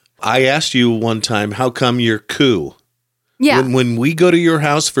 I asked you one time, how come you're coo? Yeah. When we go to your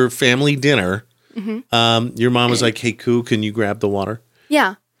house for family dinner, your mom was like, hey, coo, can you grab the water?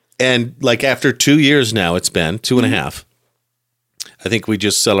 Yeah. And like after 2 years now, it's been 2.5. I think we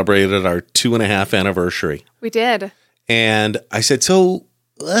just celebrated our 2.5 anniversary. We did. And I said, so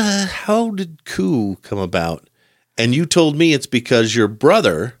how did coo come about? And you told me it's because your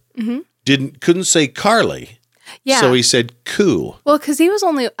brother couldn't say Carly. Yeah. So he said coo. Well, because he was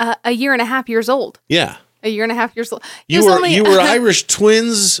only a year and a half years old. Yeah. A year and a half years old. You were Irish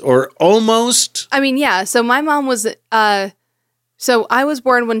twins or almost? I mean, yeah. So my mom was, so I was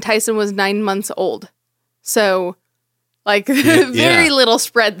born when Tyson was 9 months old. So like very little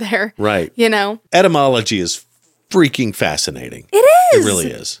spread there. Right. You know? Etymology is freaking fascinating. It is. It really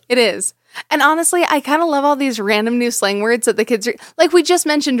is. It is. And honestly, I kind of love all these random new slang words that the kids are, like we just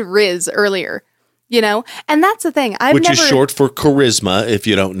mentioned Riz earlier, you know? And that's the thing. Which is short for charisma, if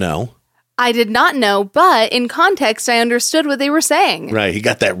you don't know. I did not know, but in context, I understood what they were saying. Right. He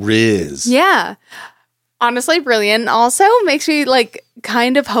got that Riz. Yeah. Honestly, brilliant. Also makes me like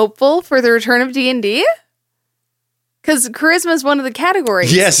kind of hopeful for the return of D&D. Because charisma is one of the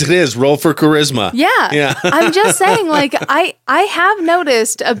categories. Yes, it is. Roll for charisma. Yeah. I'm just saying, like, I have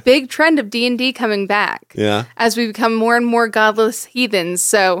noticed a big trend of D&D coming back. Yeah. As we become more and more godless heathens.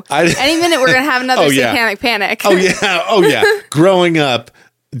 So any minute we're going to have another satanic panic. Oh, yeah. Oh, yeah. Growing up,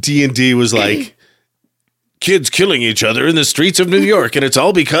 D&D was like kids killing each other in the streets of New York, and it's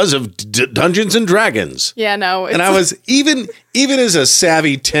all because of Dungeons and Dragons. Yeah, no. And I was, even as a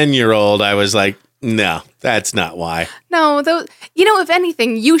savvy 10-year-old, I was like, no, that's not why. No, though, you know, if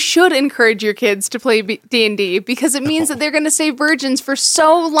anything, you should encourage your kids to play D&D because it means that they're going to stay virgins for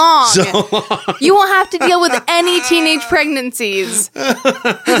so long. You won't have to deal with any teenage pregnancies.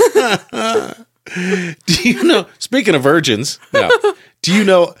 Do you know, speaking of virgins, do you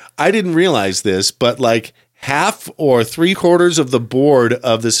know, I didn't realize this, but like half or 3/4 of the board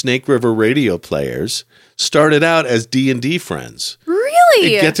of the Snake River radio players started out as D&D friends. Really?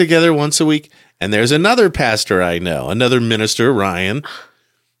 They get together once a week. And there's another pastor I know, another minister, Ryan.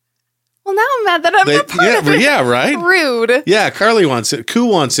 Well, now I'm mad that I'm not part of it. Yeah, right? Rude. Yeah, Carly wants it. Koo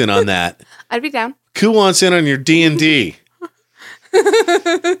wants in on that. I'd be down. Koo wants in on your D&D.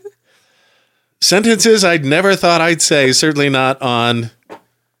 Sentences I'd never thought I'd say, certainly not on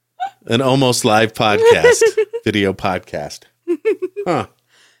an almost live podcast, video podcast. Huh.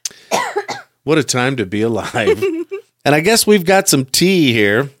 What a time to be alive. And I guess we've got some tea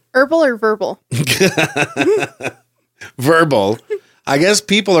here. Herbal or verbal? Verbal. I guess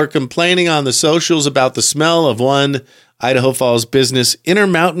people are complaining on the socials about the smell of one Idaho Falls business,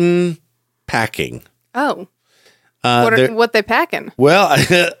 Intermountain Packing. Oh. What they packing? Well,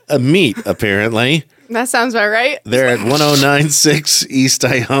 a meat, apparently. That sounds about right. They're at 1096 East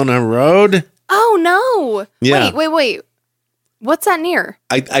Iona Road. Oh, no. Yeah. Wait. What's that near?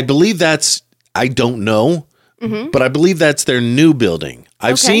 I believe that's, I don't know, but I believe that's their new building.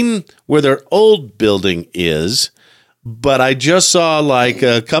 I've seen where their old building is, but I just saw like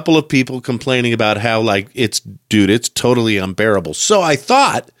a couple of people complaining about how like it's totally unbearable. So I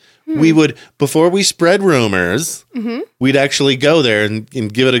thought we would, before we spread rumors, we'd actually go there and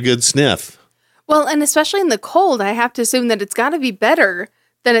give it a good sniff. Well, and especially in the cold, I have to assume that it's got to be better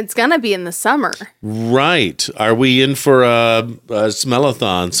than it's going to be in the summer. Right. Are we in for a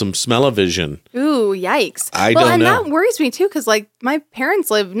smellathon, some smell-o-vision? Ooh, yikes. I don't know. That worries me too, because like my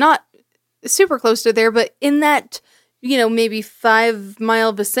parents live not super close to there, but in that, maybe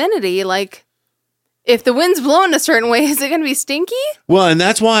 5-mile vicinity, like if the wind's blowing a certain way, is it going to be stinky? Well, and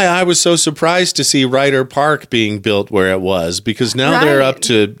that's why I was so surprised to see Ryder Park being built where it was, because now they're up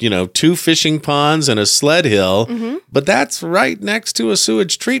to, 2 fishing ponds and a sled hill, but that's right next to a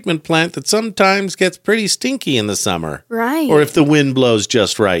sewage treatment plant that sometimes gets pretty stinky in the summer. Right. Or if the wind blows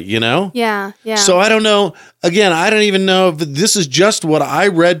just right, Yeah. So I don't know. Again, I don't even know if this is just what I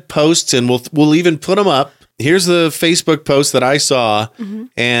read posts, and we'll even put them up. Here's the Facebook post that I saw,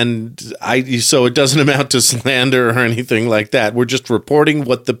 and so it doesn't amount to slander or anything like that. We're just reporting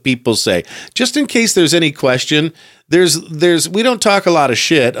what the people say. Just in case there's any question, we don't talk a lot of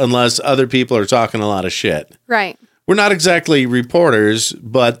shit unless other people are talking a lot of shit. Right. We're not exactly reporters,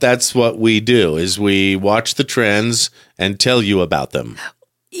 but that's what we do, is we watch the trends and tell you about them.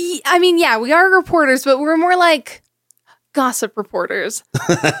 I mean, yeah, we are reporters, but we're more like gossip reporters.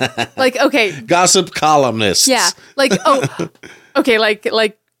 Like, okay. Gossip columnists. Yeah. Like, okay, like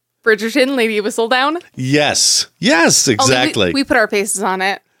Bridgerton, Lady Whistledown. Yes, exactly. We put our faces on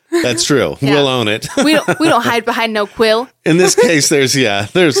it. That's true. Yeah. We'll own it. We don't hide behind no quill. In this case,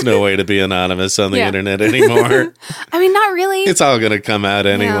 there's no way to be anonymous on the Yeah. internet anymore. I mean, not really. It's all going to come out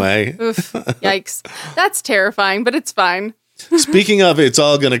anyway. Yeah. Oof, yikes. That's terrifying, but it's fine. Speaking of, it's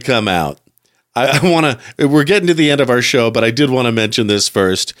all going to come out. I want to, we're getting to the end of our show, but I did want to mention this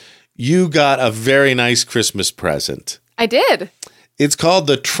first. You got a very nice Christmas present. I did. It's called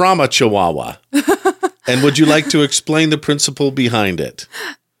the Trauma Chihuahua. And would you like to explain the principle behind it?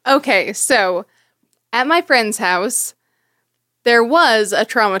 Okay, so at my friend's house, there was a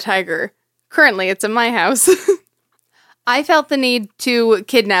trauma tiger. Currently, it's in my house. I felt the need to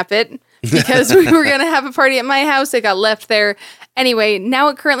kidnap it because we were going to have a party at my house. It got left there. Anyway, now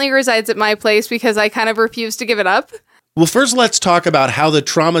it currently resides at my place because I kind of refused to give it up. Well, first, let's talk about how the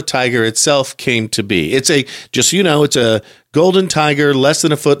trauma tiger itself came to be. It's it's a golden tiger, less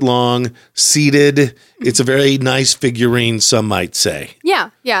than a foot long, seated. It's a very nice figurine, some might say. Yeah.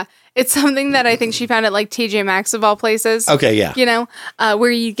 It's something that I think she found at like TJ Maxx of all places. Okay, yeah. You know,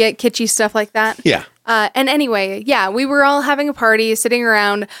 where you get kitschy stuff like that. Yeah. And anyway, yeah, we were all having a party, sitting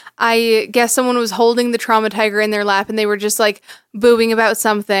around. I guess someone was holding the trauma tiger in their lap and they were just like boobing about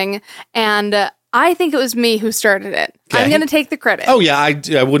something. And I think it was me who started it. Okay. I'm going to take the credit. Oh, yeah,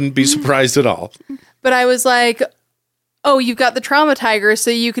 I wouldn't be surprised at all. But I was like, oh, you've got the trauma tiger,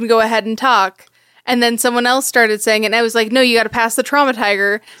 so you can go ahead and talk. And then someone else started saying it, and I was like, no, you got to pass the trauma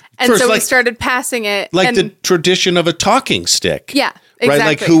tiger. And First, so we like- started passing it. Like and, the tradition of a talking stick. Yeah,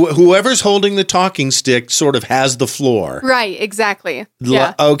 exactly. Right, like whoever's holding the talking stick sort of has the floor. Right, exactly.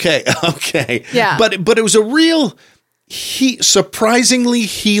 Yeah. Okay. Yeah. But it was a real... surprisingly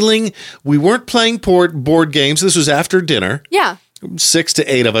healing. We weren't playing board games. This was after dinner. Yeah. 6 to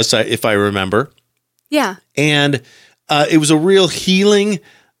 8 of us, if I remember. Yeah. And it was a real healing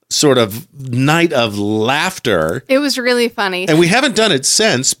sort of night of laughter. It was really funny. And we haven't done it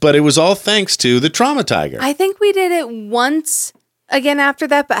since, but it was all thanks to the trauma tiger. I think we did it once again after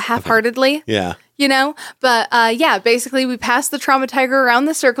that, but half-heartedly. Yeah. You know? But yeah, basically we passed the trauma tiger around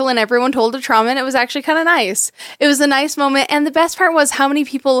the circle and everyone told a trauma and it was actually kind of nice. It was a nice moment. And the best part was how many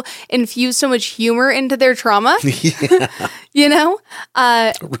people infused so much humor into their trauma. Yeah. You know?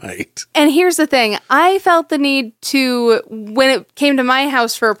 Right. And here's the thing. I felt the need to, when it came to my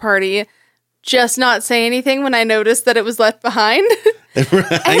house for a party, just not say anything when I noticed that it was left behind.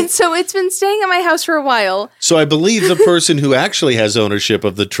 Right. And so it's been staying at my house for a while. So I believe the person who actually has ownership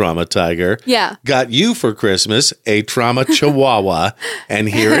of the trauma tiger Yeah. got you for Christmas a trauma chihuahua, and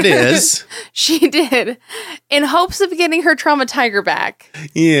here it is. She did, in hopes of getting her trauma tiger back.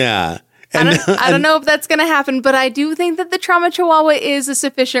 Yeah. I don't know if that's going to happen, but I do think that the trauma chihuahua is a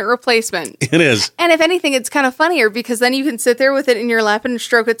sufficient replacement. It is. And if anything, it's kind of funnier because then you can sit there with it in your lap and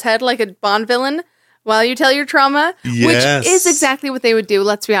stroke its head like a Bond villain while you tell your trauma, Yes. which is exactly what they would do.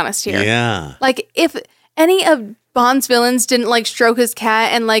 Let's be honest here. Yeah. Like if any of Bond's villains didn't like stroke his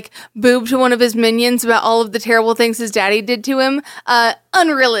cat and like boob to one of his minions about all of the terrible things his daddy did to him,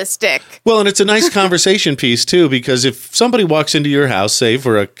 unrealistic. Well, and it's a nice conversation piece, too, because if somebody walks into your house, say,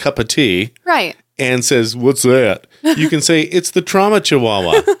 for a cup of tea, Right. and says, "What's that?" you can say, "It's the trauma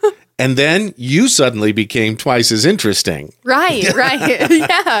chihuahua." And then you suddenly became twice as interesting. Right.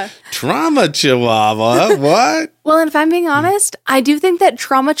 Yeah. Trauma chihuahua? What? Well, and if I'm being honest, I do think that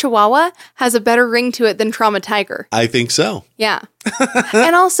trauma chihuahua has a better ring to it than trauma tiger. I think so. Yeah.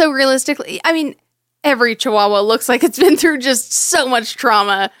 And also realistically, I mean, every chihuahua looks like it's been through just so much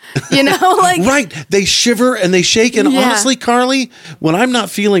trauma, you know? Like Right. They shiver and they shake. And Yeah. honestly, Carly, when I'm not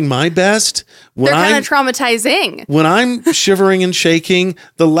feeling my best, they're kind of traumatizing. when I'm shivering and shaking,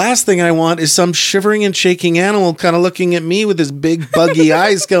 the last thing I want is some shivering and shaking animal kind of looking at me with his big buggy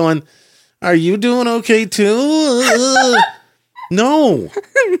eyes going, "Are you doing okay too?" No,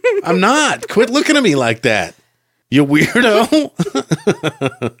 I'm not. Quit looking at me like that, you weirdo.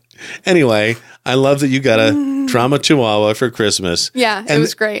 Anyway, I love that you got a trauma chihuahua for Christmas. Yeah, it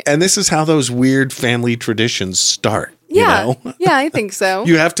was great. And this is how those weird family traditions start. Yeah. You know? Yeah, I think so.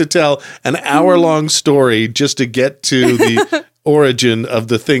 You have to tell an hour-long story just to get to the origin of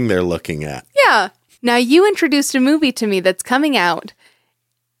the thing they're looking at. Yeah. Now, you introduced a movie to me that's coming out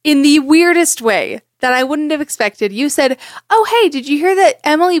in the weirdest way that I wouldn't have expected. You said, "Oh, hey, did you hear that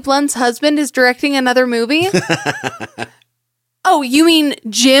Emily Blunt's husband is directing another movie?" Oh, you mean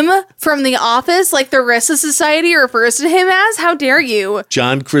Jim from The Office, like the rest of society refers to him as? How dare you?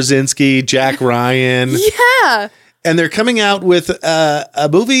 John Krasinski, Jack Ryan. Yeah. And they're coming out with a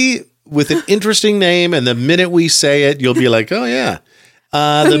movie with an interesting name, and the minute we say it, you'll be like, "Oh, yeah."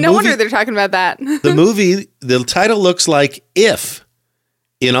 No wonder they're talking about that. The title looks like "If"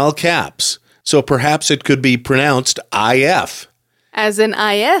 in all caps. So perhaps it could be pronounced IF. As in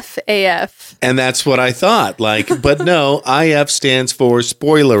IFAF. And that's what I thought. Like, but no, IF stands for,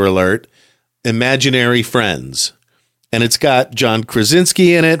 spoiler alert, Imaginary Friends. And it's got John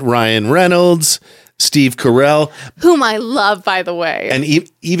Krasinski in it, Ryan Reynolds, Steve Carell. Whom I love, by the way. And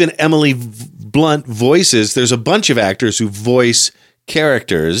even Emily Blunt voices. There's a bunch of actors who voice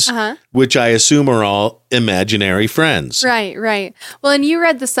characters, which I assume are all imaginary friends. Right, right. Well, and you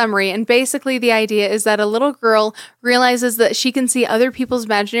read the summary, and basically the idea is that a little girl realizes that she can see other people's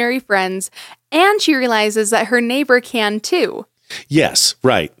imaginary friends, and she realizes that her neighbor can too. Yes,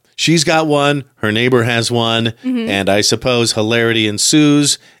 right. She's got one, her neighbor has one, and I suppose hilarity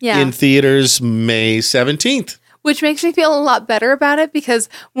ensues in theaters May 17th. Which makes me feel a lot better about it, because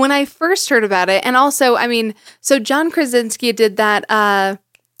when I first heard about it, and also, I mean, so John Krasinski did that,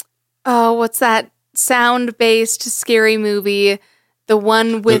 what's that sound-based scary movie? The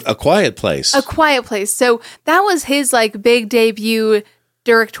one with... A Quiet Place. A Quiet Place. So that was his, like, big debut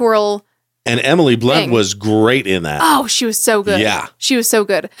directorial And Emily Blunt thing. Was great in that. Oh, she was so good. Yeah. She was so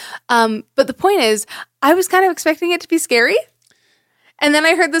good. But the point is, I was kind of expecting it to be scary. And then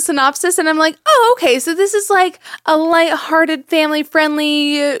I heard the synopsis and I'm like, oh, okay. So this is like a lighthearted,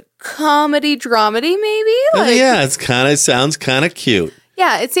 family-friendly comedy dramedy, maybe? Like, yeah, sounds kind of cute.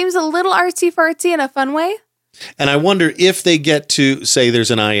 Yeah, it seems a little artsy-fartsy in a fun way. And I wonder if they get to, say there's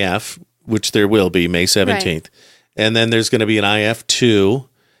an IF, which there will be May 17th, Right. and then there's going to be an IF2,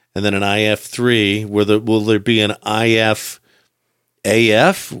 and then an IF3. Will there be an IFAF?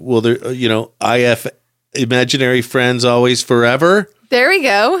 Will there, IF, Imaginary Friends Always Forever? There we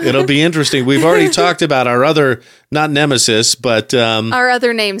go. It'll be interesting. We've already talked about our other, not nemesis, but Our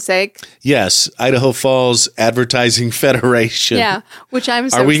other namesake. yes, Idaho Falls Advertising Federation. Yeah, which I'm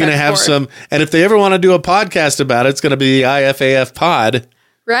so Are we going to excited have for. some? And if they ever want to do a podcast about it, it's going to be the IFAF pod.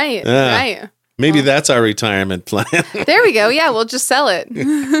 Right, Yeah. right. Maybe that's our retirement plan. There we go. Yeah, we'll just sell it.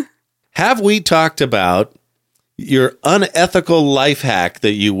 Have we talked about your unethical life hack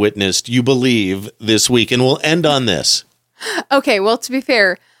that you witnessed, you believe, this week? And we'll end on this. Okay, well, to be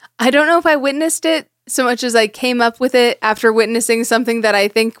fair, I don't know if I witnessed it so much as I came up with it after witnessing something that I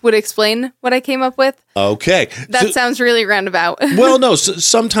think would explain what I came up with. Okay. That sounds really roundabout. Well, no,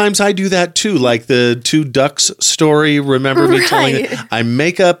 sometimes I do that too. Like the two ducks story. Remember me telling you? Right. I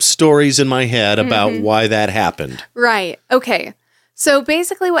make up stories in my head about why that happened. Right. Okay. So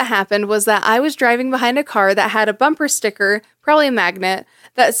basically what happened was that I was driving behind a car that had a bumper sticker, probably a magnet,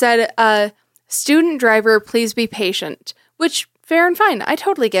 that said, student driver, please be patient, which fair and fine. I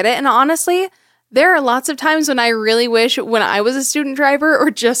totally get it. And honestly, there are lots of times when I really wish when I was a student driver or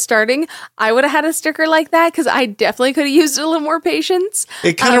just starting, I would have had a sticker like that, because I definitely could have used a little more patience.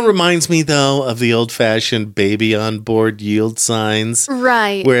 It kind of reminds me, though, of the old-fashioned baby on board yield signs.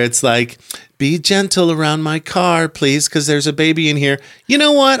 Right. Where it's like, be gentle around my car, please, because there's a baby in here. You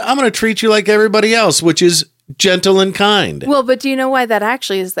know what? I'm going to treat you like everybody else, which is gentle and kind. Well, but do you know why that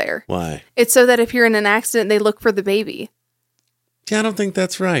actually is there? Why? It's so that if you're in an accident, they look for the baby. Yeah, I don't think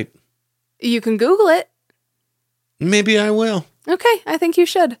that's right. You can Google it. Maybe I will. Okay, I think you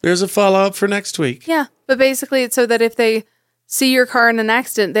should. There's a follow-up for next week. Yeah, but basically it's so that if they see your car in an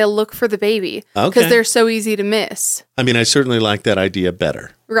accident, they'll look for the baby. Okay. Because they're so easy to miss. I mean, I certainly like that idea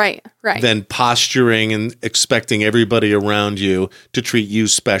better Right, right. than posturing and expecting everybody around you to treat you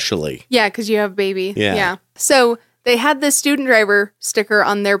specially. Yeah, because you have a baby. Yeah. So they had this student driver sticker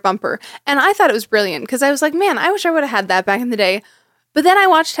on their bumper. And I thought it was brilliant because I was like, man, I wish I would have had that back in the day. But then I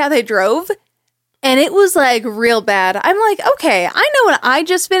watched how they drove. And it was like real bad. I'm like, okay, I know when I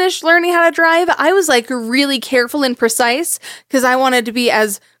just finished learning how to drive, I was like really careful and precise because I wanted to be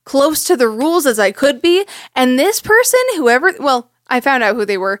as close to the rules as I could be. And this person, I found out who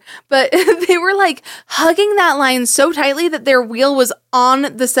they were, but they were like hugging that line so tightly that their wheel was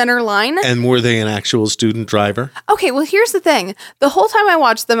on the center line. And were they an actual student driver? Okay, well, here's the thing. The whole time I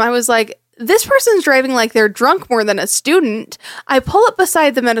watched them, I was like, this person's driving like they're drunk more than a student. I pull up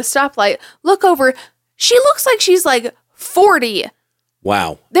beside them at a stoplight, look over. She looks like she's like 40.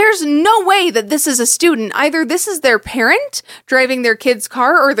 Wow. There's no way that this is a student. Either this is their parent driving their kid's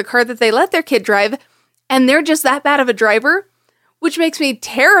car or the car that they let their kid drive, and they're just that bad of a driver, which makes me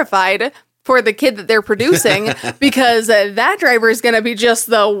terrified for the kid that they're producing because that driver is going to be just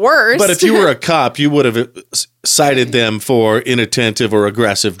the worst. But if you were a cop, you would have cited them for inattentive or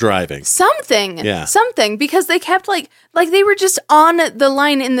aggressive driving. Something. Yeah. Something. Because they kept like they were just on the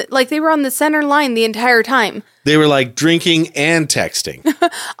line like they were on the center line the entire time. They were like drinking and texting.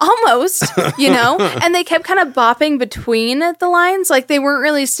 Almost, and they kept kind of bopping between the lines. Like they weren't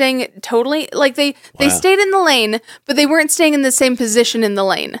really staying totally, like they stayed in the lane, but they weren't staying in the same position in the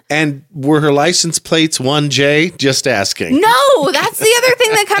lane. And were her license plates 1J? Just asking. No, that's the other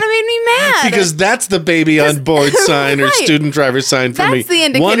thing that kind of made me mad. Because that's the baby on board sign or Right. student driver sign for me. That's the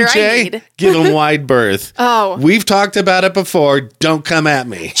indicator 1J, I need. give them wide berth. Oh. We've talked about it before. Don't come at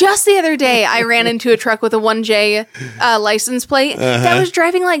me. Just the other day, I ran into a truck with a 1J license plate that was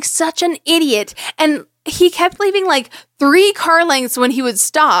driving like such an idiot. And he kept leaving like 3 car lengths when he would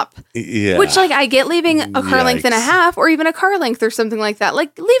stop. Yeah. Which, like, I get leaving a car length and a Yikes. half or even a car length or something like that.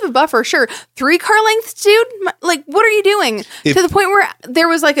 Like, leave a buffer, sure. 3 car lengths, dude? Like, what are you doing? To the point where there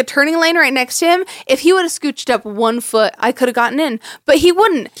was like a turning lane right next to him. If he would have scooched up 1 foot, I could have gotten in. But he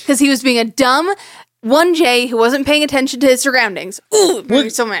wouldn't because he was being a dumb 1J who wasn't paying attention to his surroundings. Ooh, it made me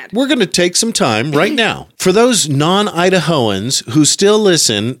so mad. We're going to take some time right now. For those non-Idahoans who still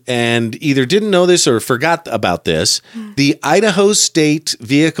listen and either didn't know this or forgot about this, the Idaho State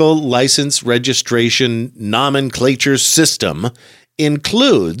Vehicle License Registration Nomenclature System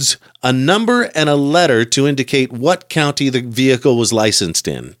includes a number and a letter to indicate what county the vehicle was licensed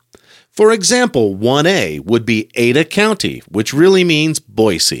in. For example, 1A would be Ada County, which really means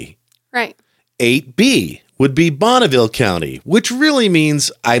Boise. Right. 8B would be Bonneville County, which really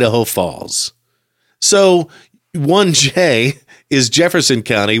means Idaho Falls. So 1J is Jefferson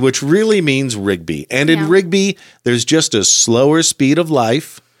County, which really means Rigby. And in Rigby, there's just a slower speed of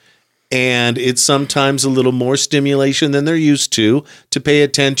life, and it's sometimes a little more stimulation than they're used to pay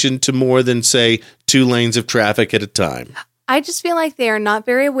attention to more than, say, 2 lanes of traffic at a time. I just feel like they are not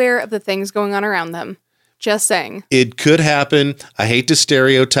very aware of the things going on around them. Just saying. It could happen. I hate to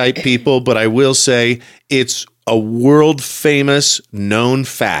stereotype people, but I will say it's a world famous known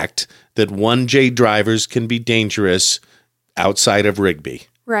fact that 1J drivers can be dangerous outside of Rigby.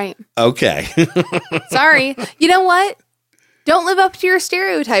 Right. Okay. Sorry. You know what? Don't live up to your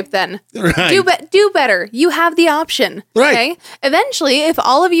stereotype then. Right. Do better. You have the option. Right. Okay? Eventually, if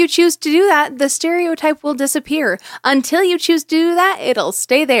all of you choose to do that, the stereotype will disappear. Until you choose to do that, it'll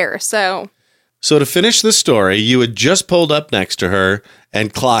stay there. So to finish the story, you had just pulled up next to her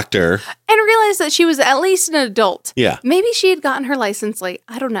and clocked her. And realized that she was at least an adult. Yeah. Maybe she had gotten her license late.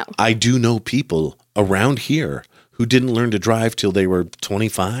 I don't know. I do know people around here who didn't learn to drive till they were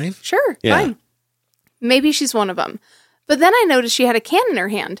 25. Sure. Yeah. Fine. Maybe she's one of them. But then I noticed she had a can in her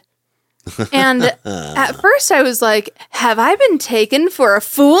hand. And at first I was like, have I been taken for a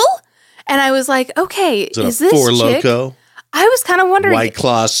fool? And I was like, okay, is this Four chick? Loko? I was kind of wondering. White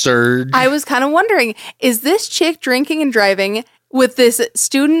Claw Surge? I was kind of wondering, is this chick drinking and driving with this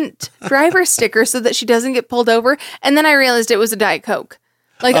student driver sticker so that she doesn't get pulled over? And then I realized it was a Diet Coke.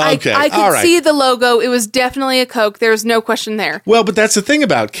 Like, Okay, I all could right. see the logo. It was definitely a Coke. There was no question there. Well, but that's the thing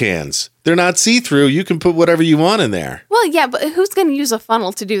about cans. They're not see-through. You can put whatever you want in there. Well, yeah, but who's going to use a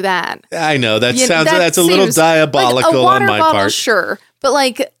funnel to do that? I know. That's a little seems- diabolical like a water on my bottle, part. Sure, but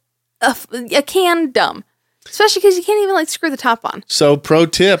like a can, dumb. Especially because you can't even like screw the top on. So, pro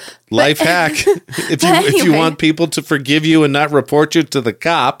tip, life hack: if you anyway. want people to forgive you and not report you to the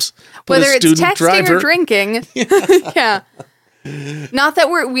cops, put Whether a it's student texting driver. or drinking, yeah. Not that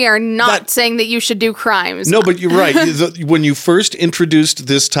we are not saying that you should do crimes. No, but you're right. When you first introduced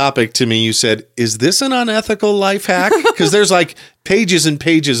this topic to me, you said, "Is this an unethical life hack?" Because there's like pages and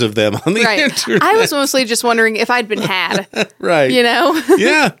pages of them on the Right. internet. I was mostly just wondering if I'd been had. Right. You know?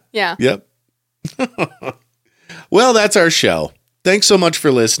 Yeah. Yeah. Yep. Well, that's our show. Thanks so much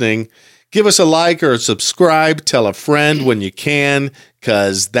for listening. Give us a like or a subscribe. Tell a friend when you can,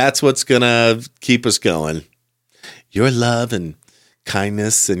 because that's what's going to keep us going. Your love and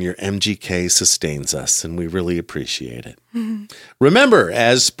kindness and your MGK sustains us, and we really appreciate it. Remember,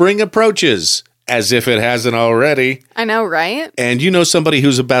 as spring approaches, as if it hasn't already, I know, right? and you know somebody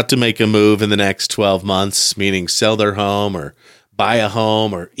who's about to make a move in the next 12 months, meaning sell their home or buy a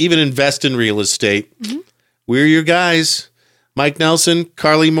home or even invest in real estate, we're your guys. Mike Nelson,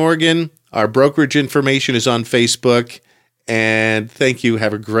 Carly Morgan. Our brokerage information is on Facebook. And thank you.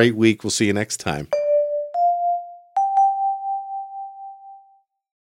 Have a great week. We'll see you next time.